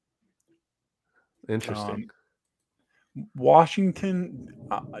 Interesting. Washington,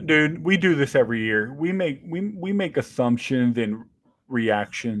 dude, we do this every year. We make assumptions and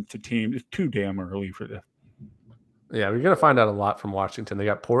reactions to teams. It's too damn early for this. Yeah, we're gonna find out a lot from Washington. They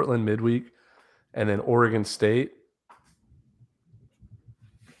got Portland midweek, and then Oregon State.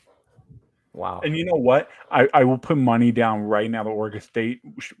 Wow. And you know what? I will put money down right now that Oregon State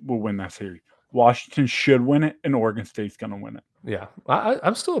will win that series. Washington should win it, and Oregon State's gonna win it. Yeah,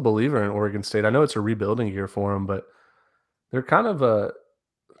 I'm still a believer in Oregon State. I know it's a rebuilding year for them, but they're kind of a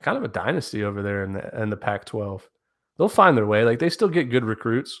dynasty over there in the Pac-12. They'll find their way. Like they still get good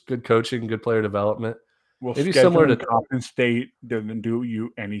recruits, good coaching, good player development. Well, maybe similar to Coppin State doesn't do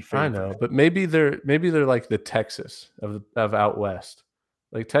you any favors. I know, but maybe they're like the Texas of out west.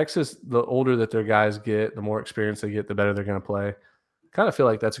 Like Texas, the older that their guys get, the more experience they get, the better they're going to play. Kind of feel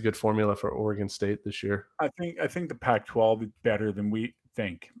like that's a good formula for Oregon State this year. I think the Pac-12 is better than we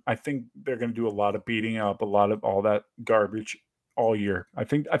think. I think they're going to do a lot of beating up, a lot of all that garbage all year. I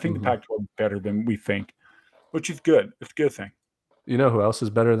think the Pac-12 is better than we think, which is good. It's a good thing. You know who else is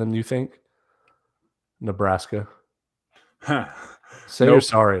better than you think? Nebraska. You're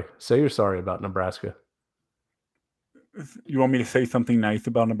sorry. Say you're sorry about Nebraska. You want me to say something nice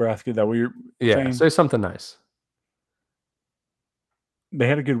about Nebraska? Is that what you're saying? Say something nice. They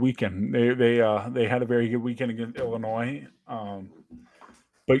had a good weekend. They had a very good weekend against Illinois.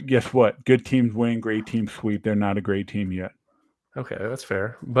 But guess what? Good teams win, great teams sweep. They're not a great team yet. Okay, that's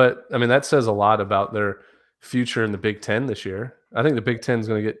fair. But I mean, that says a lot about their future in the Big Ten this year. I think the Big Ten is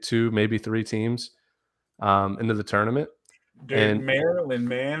going to get 2, maybe 3 teams into the tournament. Dude, and Maryland,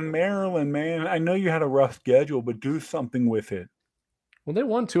 man. I know you had a rough schedule, but do something with it. Well, they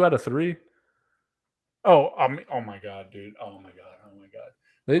won 2 out of 3. Oh my God, dude. Oh my God.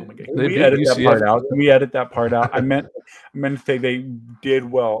 Can we edit that part out? Can we edit that part out? I meant to say they did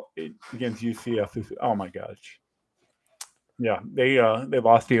well against UCF. Oh my gosh. Yeah, they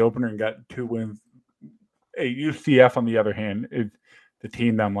lost the opener and got 2 wins. Hey, UCF, on the other hand, is the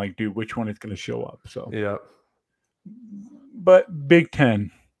team that I'm like, dude, which one is going to show up? So yeah. But Big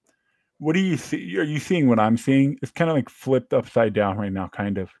Ten, what do you see? Are you seeing what I'm seeing? It's kind of like flipped upside down right now,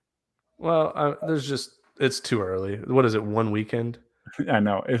 kind of. Well, it's too early. What is it? 1 weekend? I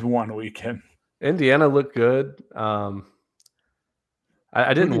know it's 1 weekend. Indiana looked good. I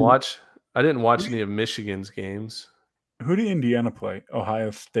didn't watch any of Michigan's games. Who did Indiana play?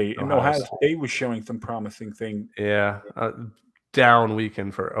 Ohio State. And Ohio State was showing some promising thing. Yeah, down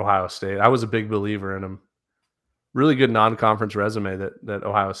weekend for Ohio State. I was a big believer in them. Really good non-conference resume that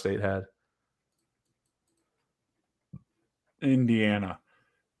Ohio State had. Indiana.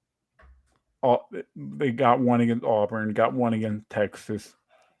 They got 1 against Auburn, got 1 against Texas,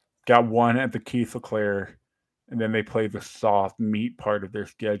 got 1 at the Keith LeClaire, and then they play the soft meat part of their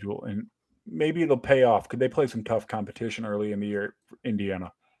schedule. And maybe it'll pay off. Could they play some tough competition early in the year for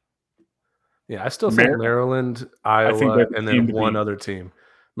Indiana? Yeah, I still think Maryland, Iowa, and then one other team.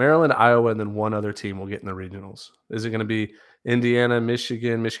 Maryland, Iowa, and then one other team will get in the regionals. Is it going to be Indiana,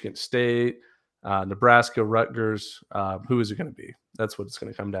 Michigan, Michigan State, Nebraska, Rutgers. Who is it going to be? That's what it's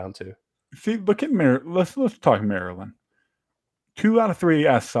going to come down to. See, look at Maryland. Let's talk Maryland. 2 out of 3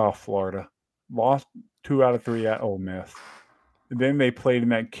 at South Florida. Lost 2 out of 3 at Ole Miss. And then they played in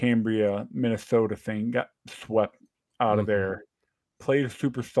that Cambria, Minnesota thing. Got swept out of there. Played a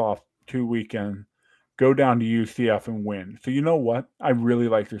super soft 2 weekend. Go down to UCF and win. So you know what? I really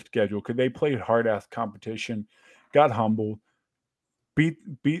like their schedule because they played hard-ass competition, got humbled, beat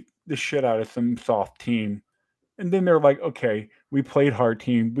the shit out of some soft team. And then they're like, okay, we played hard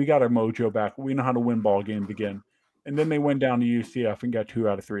team. We got our mojo back. We know how to win ball games again. And then they went down to UCF and got 2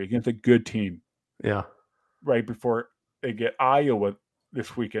 out of 3 against a good team. Yeah. Right before they get Iowa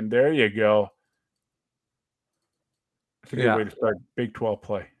this weekend. There you go. It's a good way to start Big 12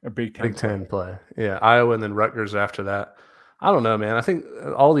 play or Big 10 Big 10 play. Yeah, Iowa and then Rutgers after that. I don't know, man. I think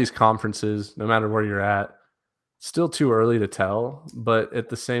all these conferences, no matter where you're at, still too early to tell. But at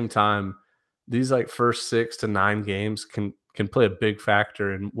the same time, these like first 6 to 9 games can play a big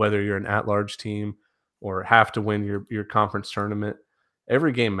factor in whether you're an at-large team or have to win your conference tournament.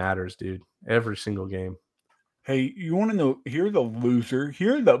 Every game matters, dude. Every single game. Hey, you want to know? Here's the loser.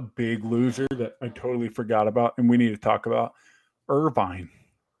 Here's the big loser that I totally forgot about, and we need to talk about Irvine.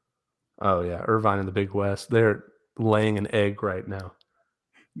 Oh yeah, Irvine in the Big West. They're laying an egg right now.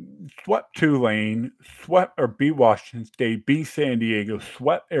 Swept Tulane, swept or beat Washington State, beat San Diego,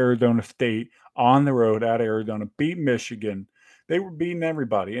 swept Arizona State on the road at Arizona, beat Michigan. They were beating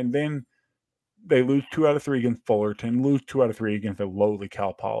everybody, and then they lose 2 out of 3 against Fullerton, lose 2 out of 3 against a lowly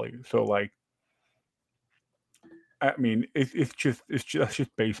Cal Poly. So like, I mean, it's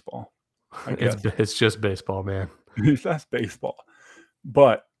just baseball. I guess It's just baseball, man. that's baseball.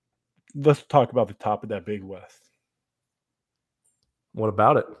 But let's talk about the top of that Big West. What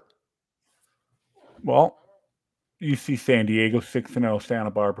about it? Well, you see San Diego 6-0, Santa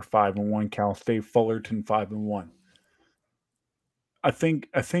Barbara 5-1, Cal State, Fullerton 5-1. I think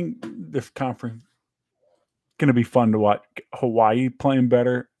this conference is going to be fun to watch. Hawaii playing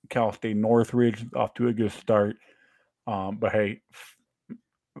better. Cal State Northridge off to a good start. But hey,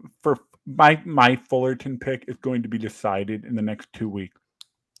 for my Fullerton pick is going to be decided in the next 2 weeks.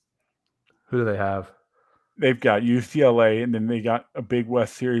 Who do they have? They've got UCLA, and then they got a Big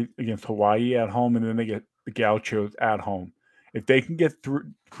West series against Hawaii at home, and then they get the Gauchos at home. If they can get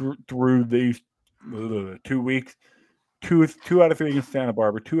through these 2 weeks, two out of 3 against Santa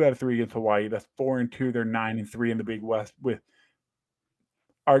Barbara, 2 out of 3 against Hawaii. That's 4-2. They're 9-3 in the Big West with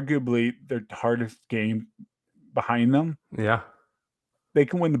arguably their hardest game behind them. Yeah, they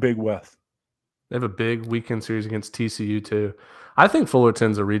can win the Big West. They have a big weekend series against TCU too. I think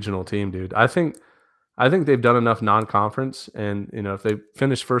Fullerton's a regional team, dude. I think they've done enough non-conference, and if they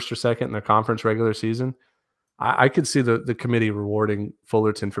finish first or second in their conference regular season, I could see the committee rewarding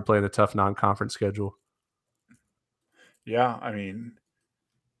Fullerton for playing a tough non-conference schedule. Yeah, I mean,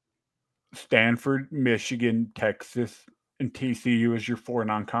 Stanford, Michigan, Texas, and TCU is your 4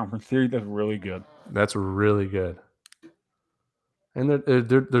 non-conference series. That's really good. That's really good. And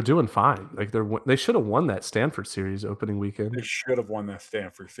they're doing fine. Like they should have won that Stanford series opening weekend. They should have won that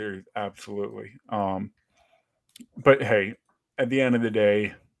Stanford series, absolutely. But hey, at the end of the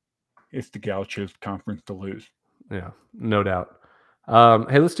day, it's the Gauchos conference to lose. Yeah, no doubt.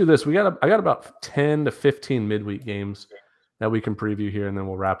 Hey, let's do this. I got about 10 to 15 midweek games that we can preview here, and then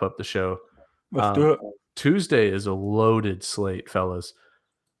we'll wrap up the show. Let's do it. Tuesday is a loaded slate, fellas.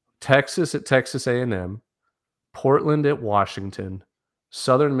 Texas at Texas A&M, Portland at Washington,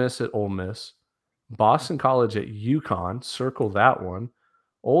 Southern Miss at Ole Miss, Boston College at UConn, circle that one,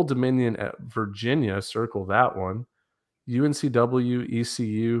 Old Dominion at Virginia, circle that one, UNCW,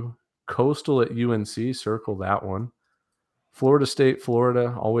 ECU, Coastal at UNC, circle that one, Florida State,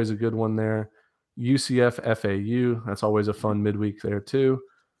 Florida, always a good one there, UCF, FAU, that's always a fun midweek there too,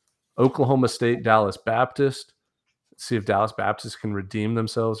 Oklahoma State, Dallas Baptist. Let's see if Dallas Baptist can redeem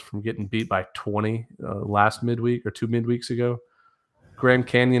themselves from getting beat by 20 last midweek or 2 midweeks ago. Grand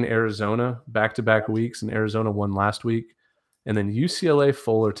Canyon, Arizona, back-to-back weeks, and Arizona won last week. And then UCLA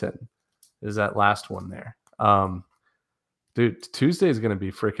Fullerton is that last one there. Dude, Tuesday is going to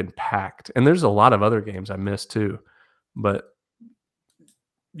be freaking packed. And there's a lot of other games I missed too. But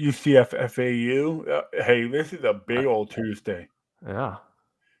UCF FAU, hey, this is a big old Tuesday. Yeah.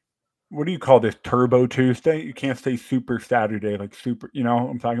 What do you call this? Turbo Tuesday? You can't say Super Saturday, like super, you know what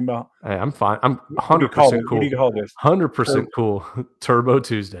I'm talking about? Hey, I'm fine. I'm 100% cool. What do you call this? 100% cool. Turbo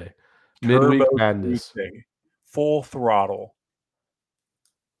Tuesday. Midweek Madness. Tuesday. Full throttle.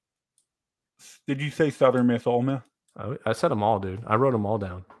 Did you say Southern Miss, Ole Miss? I said them all, dude. I wrote them all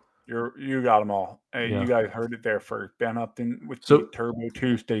down. You got them all. Hey, Yeah. you guys heard it there first. Ben Upton with So- the Turbo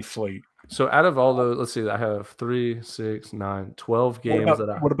Tuesday slate. So out of all those, let's see, I have 3, 6, 9, 12 games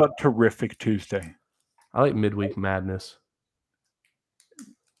What about Terrific Tuesday? I like Midweek Madness.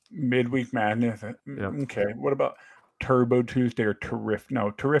 Midweek Madness. Yep. Okay. What about Turbo Tuesday or Terrific?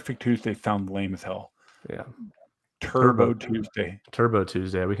 No, Terrific Tuesday sounds lame as hell. Yeah. Turbo Tuesday. Turbo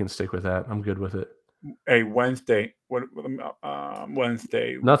Tuesday. We can stick with that. I'm good with it. Hey, Wednesday. What?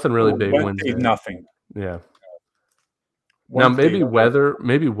 Wednesday. Nothing really big Wednesday. Nothing. Yeah. Wednesday, now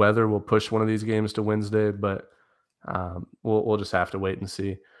maybe weather will push one of these games to Wednesday, but we'll just have to wait and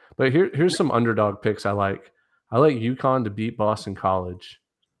see. But here's some underdog picks I like. I like UConn to beat Boston College.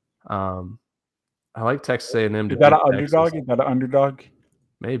 I like Texas A&M to beat Texas. Is that an underdog?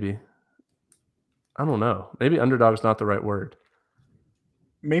 Maybe. I don't know. Maybe underdog's not the right word.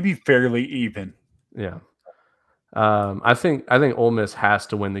 Maybe fairly even. Yeah. I think Ole Miss has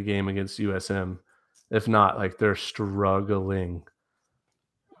to win the game against USM. If not, like they're struggling.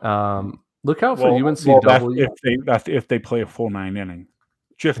 Look out for UNCW. That's if they play a full 9 inning.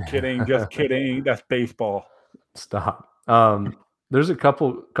 Just kidding. Just kidding. That's baseball. Stop. There's a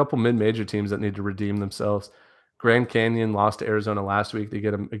couple mid-major teams that need to redeem themselves. Grand Canyon lost to Arizona last week. They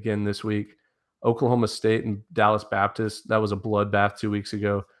get them again this week. Oklahoma State and Dallas Baptist. That was a bloodbath 2 weeks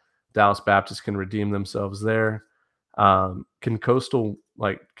ago. Dallas Baptist can redeem themselves there. Can Coastal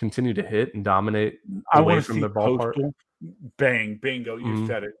continue to hit and dominate away from the ballpark? Coastal. Bang, bingo! You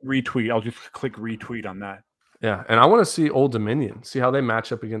said it. Retweet. I'll just click retweet on that. Yeah, and I want to see Old Dominion. See how they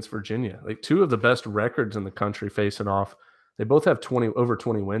match up against Virginia. Like two of the best records in the country facing off. They both have over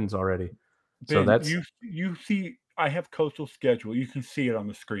 20 wins already. Ben, so that's you see. I have Coastal schedule. You can see it on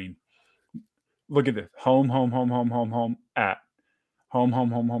the screen. Look at this: home, at home, at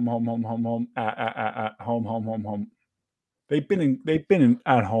home. They've been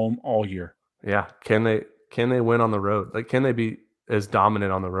at home all year. Yeah. Can they win on the road? Like, can they be as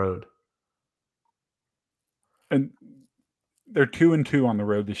dominant on the road? And they're 2-2 on the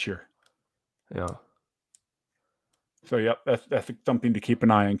road this year. Yeah. So yep, that's something to keep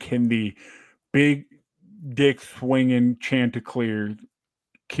an eye on. Can the big dick swinging Chanticleer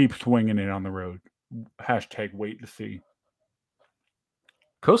keep swinging it on the road? # wait to see.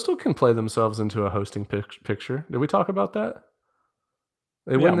 Coastal can play themselves into a hosting picture. Did we talk about that?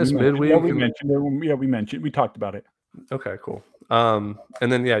 They win this midweek. Yeah, we mentioned. We talked about it. Okay, cool. And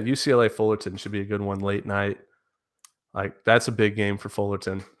then UCLA Fullerton should be a good one late night. Like that's a big game for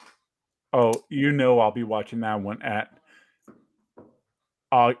Fullerton. Oh, I'll be watching that one at.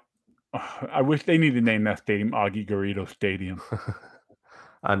 I wish they need to name that stadium Augie Garrido Stadium.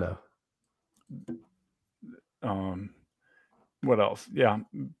 I know. What else? Yeah,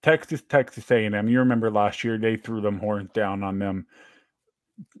 Texas A&M. You remember last year they threw them horns down on them.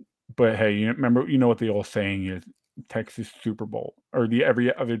 But hey, you know what the old saying is: Texas Super Bowl or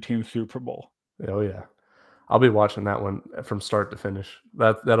every other team Super Bowl. Oh yeah, I'll be watching that one from start to finish.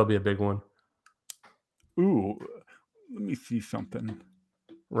 That'll be a big one. Ooh, let me see something.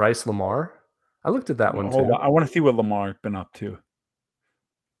 Rice Lamar. I looked at that one too. Hold on. I want to see what Lamar's been up to.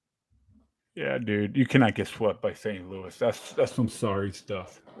 Yeah, dude, you cannot get swept by St. Louis. That's some sorry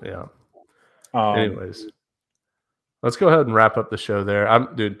stuff. Yeah. Anyways, let's go ahead and wrap up the show there.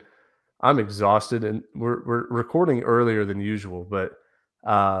 I'm exhausted, and we're recording earlier than usual, but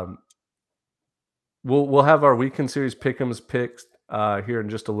we'll have our weekend series pick'ems picked here in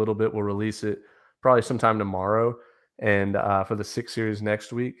just a little bit. We'll release it probably sometime tomorrow, and for the 6 series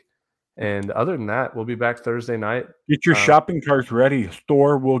next week. And other than that, we'll be back Thursday night. Get your shopping carts ready.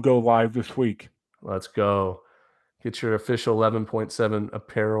 Store will go live this week. Let's go. Get your official 11.7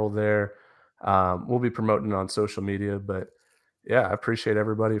 apparel there. We'll be promoting it on social media. But, yeah, I appreciate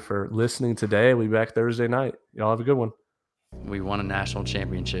everybody for listening today. We'll be back Thursday night. Y'all have a good one. We won a national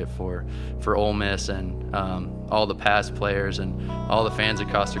championship for Ole Miss and all the past players and all the fans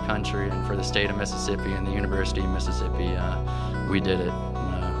across the country and for the state of Mississippi and the University of Mississippi. We did it.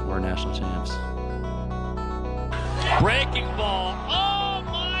 We're national champs. Breaking ball. Oh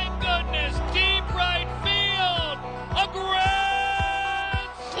my goodness. Deep right field. A grand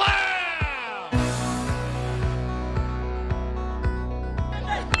slam.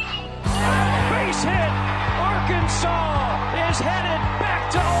 Base hit. Arkansas is headed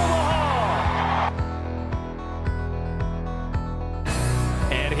back to Omaha.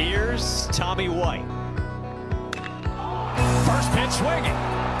 And here's Tommy White. First pitch swinging.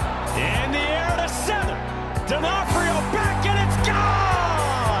 In the air to center. D'Onofrio back and it's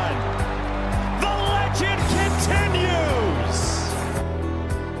gone! The legend continues!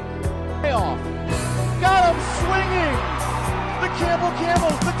 Payoff. Got him swinging! The Campbell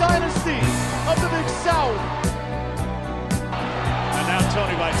Camels, the dynasty of the Big South. And now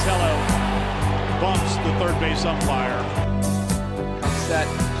Tony Vitello bumps the third base umpire. Set.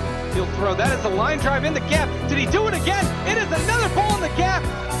 He'll throw. That is a line drive in the gap. Did he do it again? It is another ball in the gap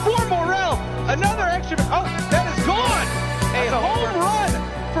for Morrell. Another extra. Oh, that is gone. A home run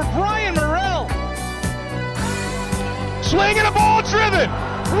for Brian Morrell. Swing and a ball driven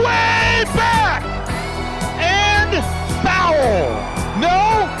way back and foul.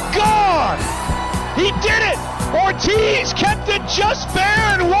 No, gone. He did it. Ortiz kept it just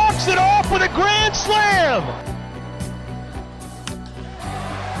fair and walks it off with a grand slam.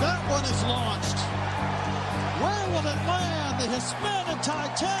 That one is launched. Where will it land? The Hispanic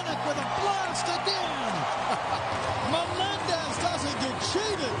Titanic with a blast again. Melendez doesn't get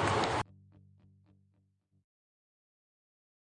cheated.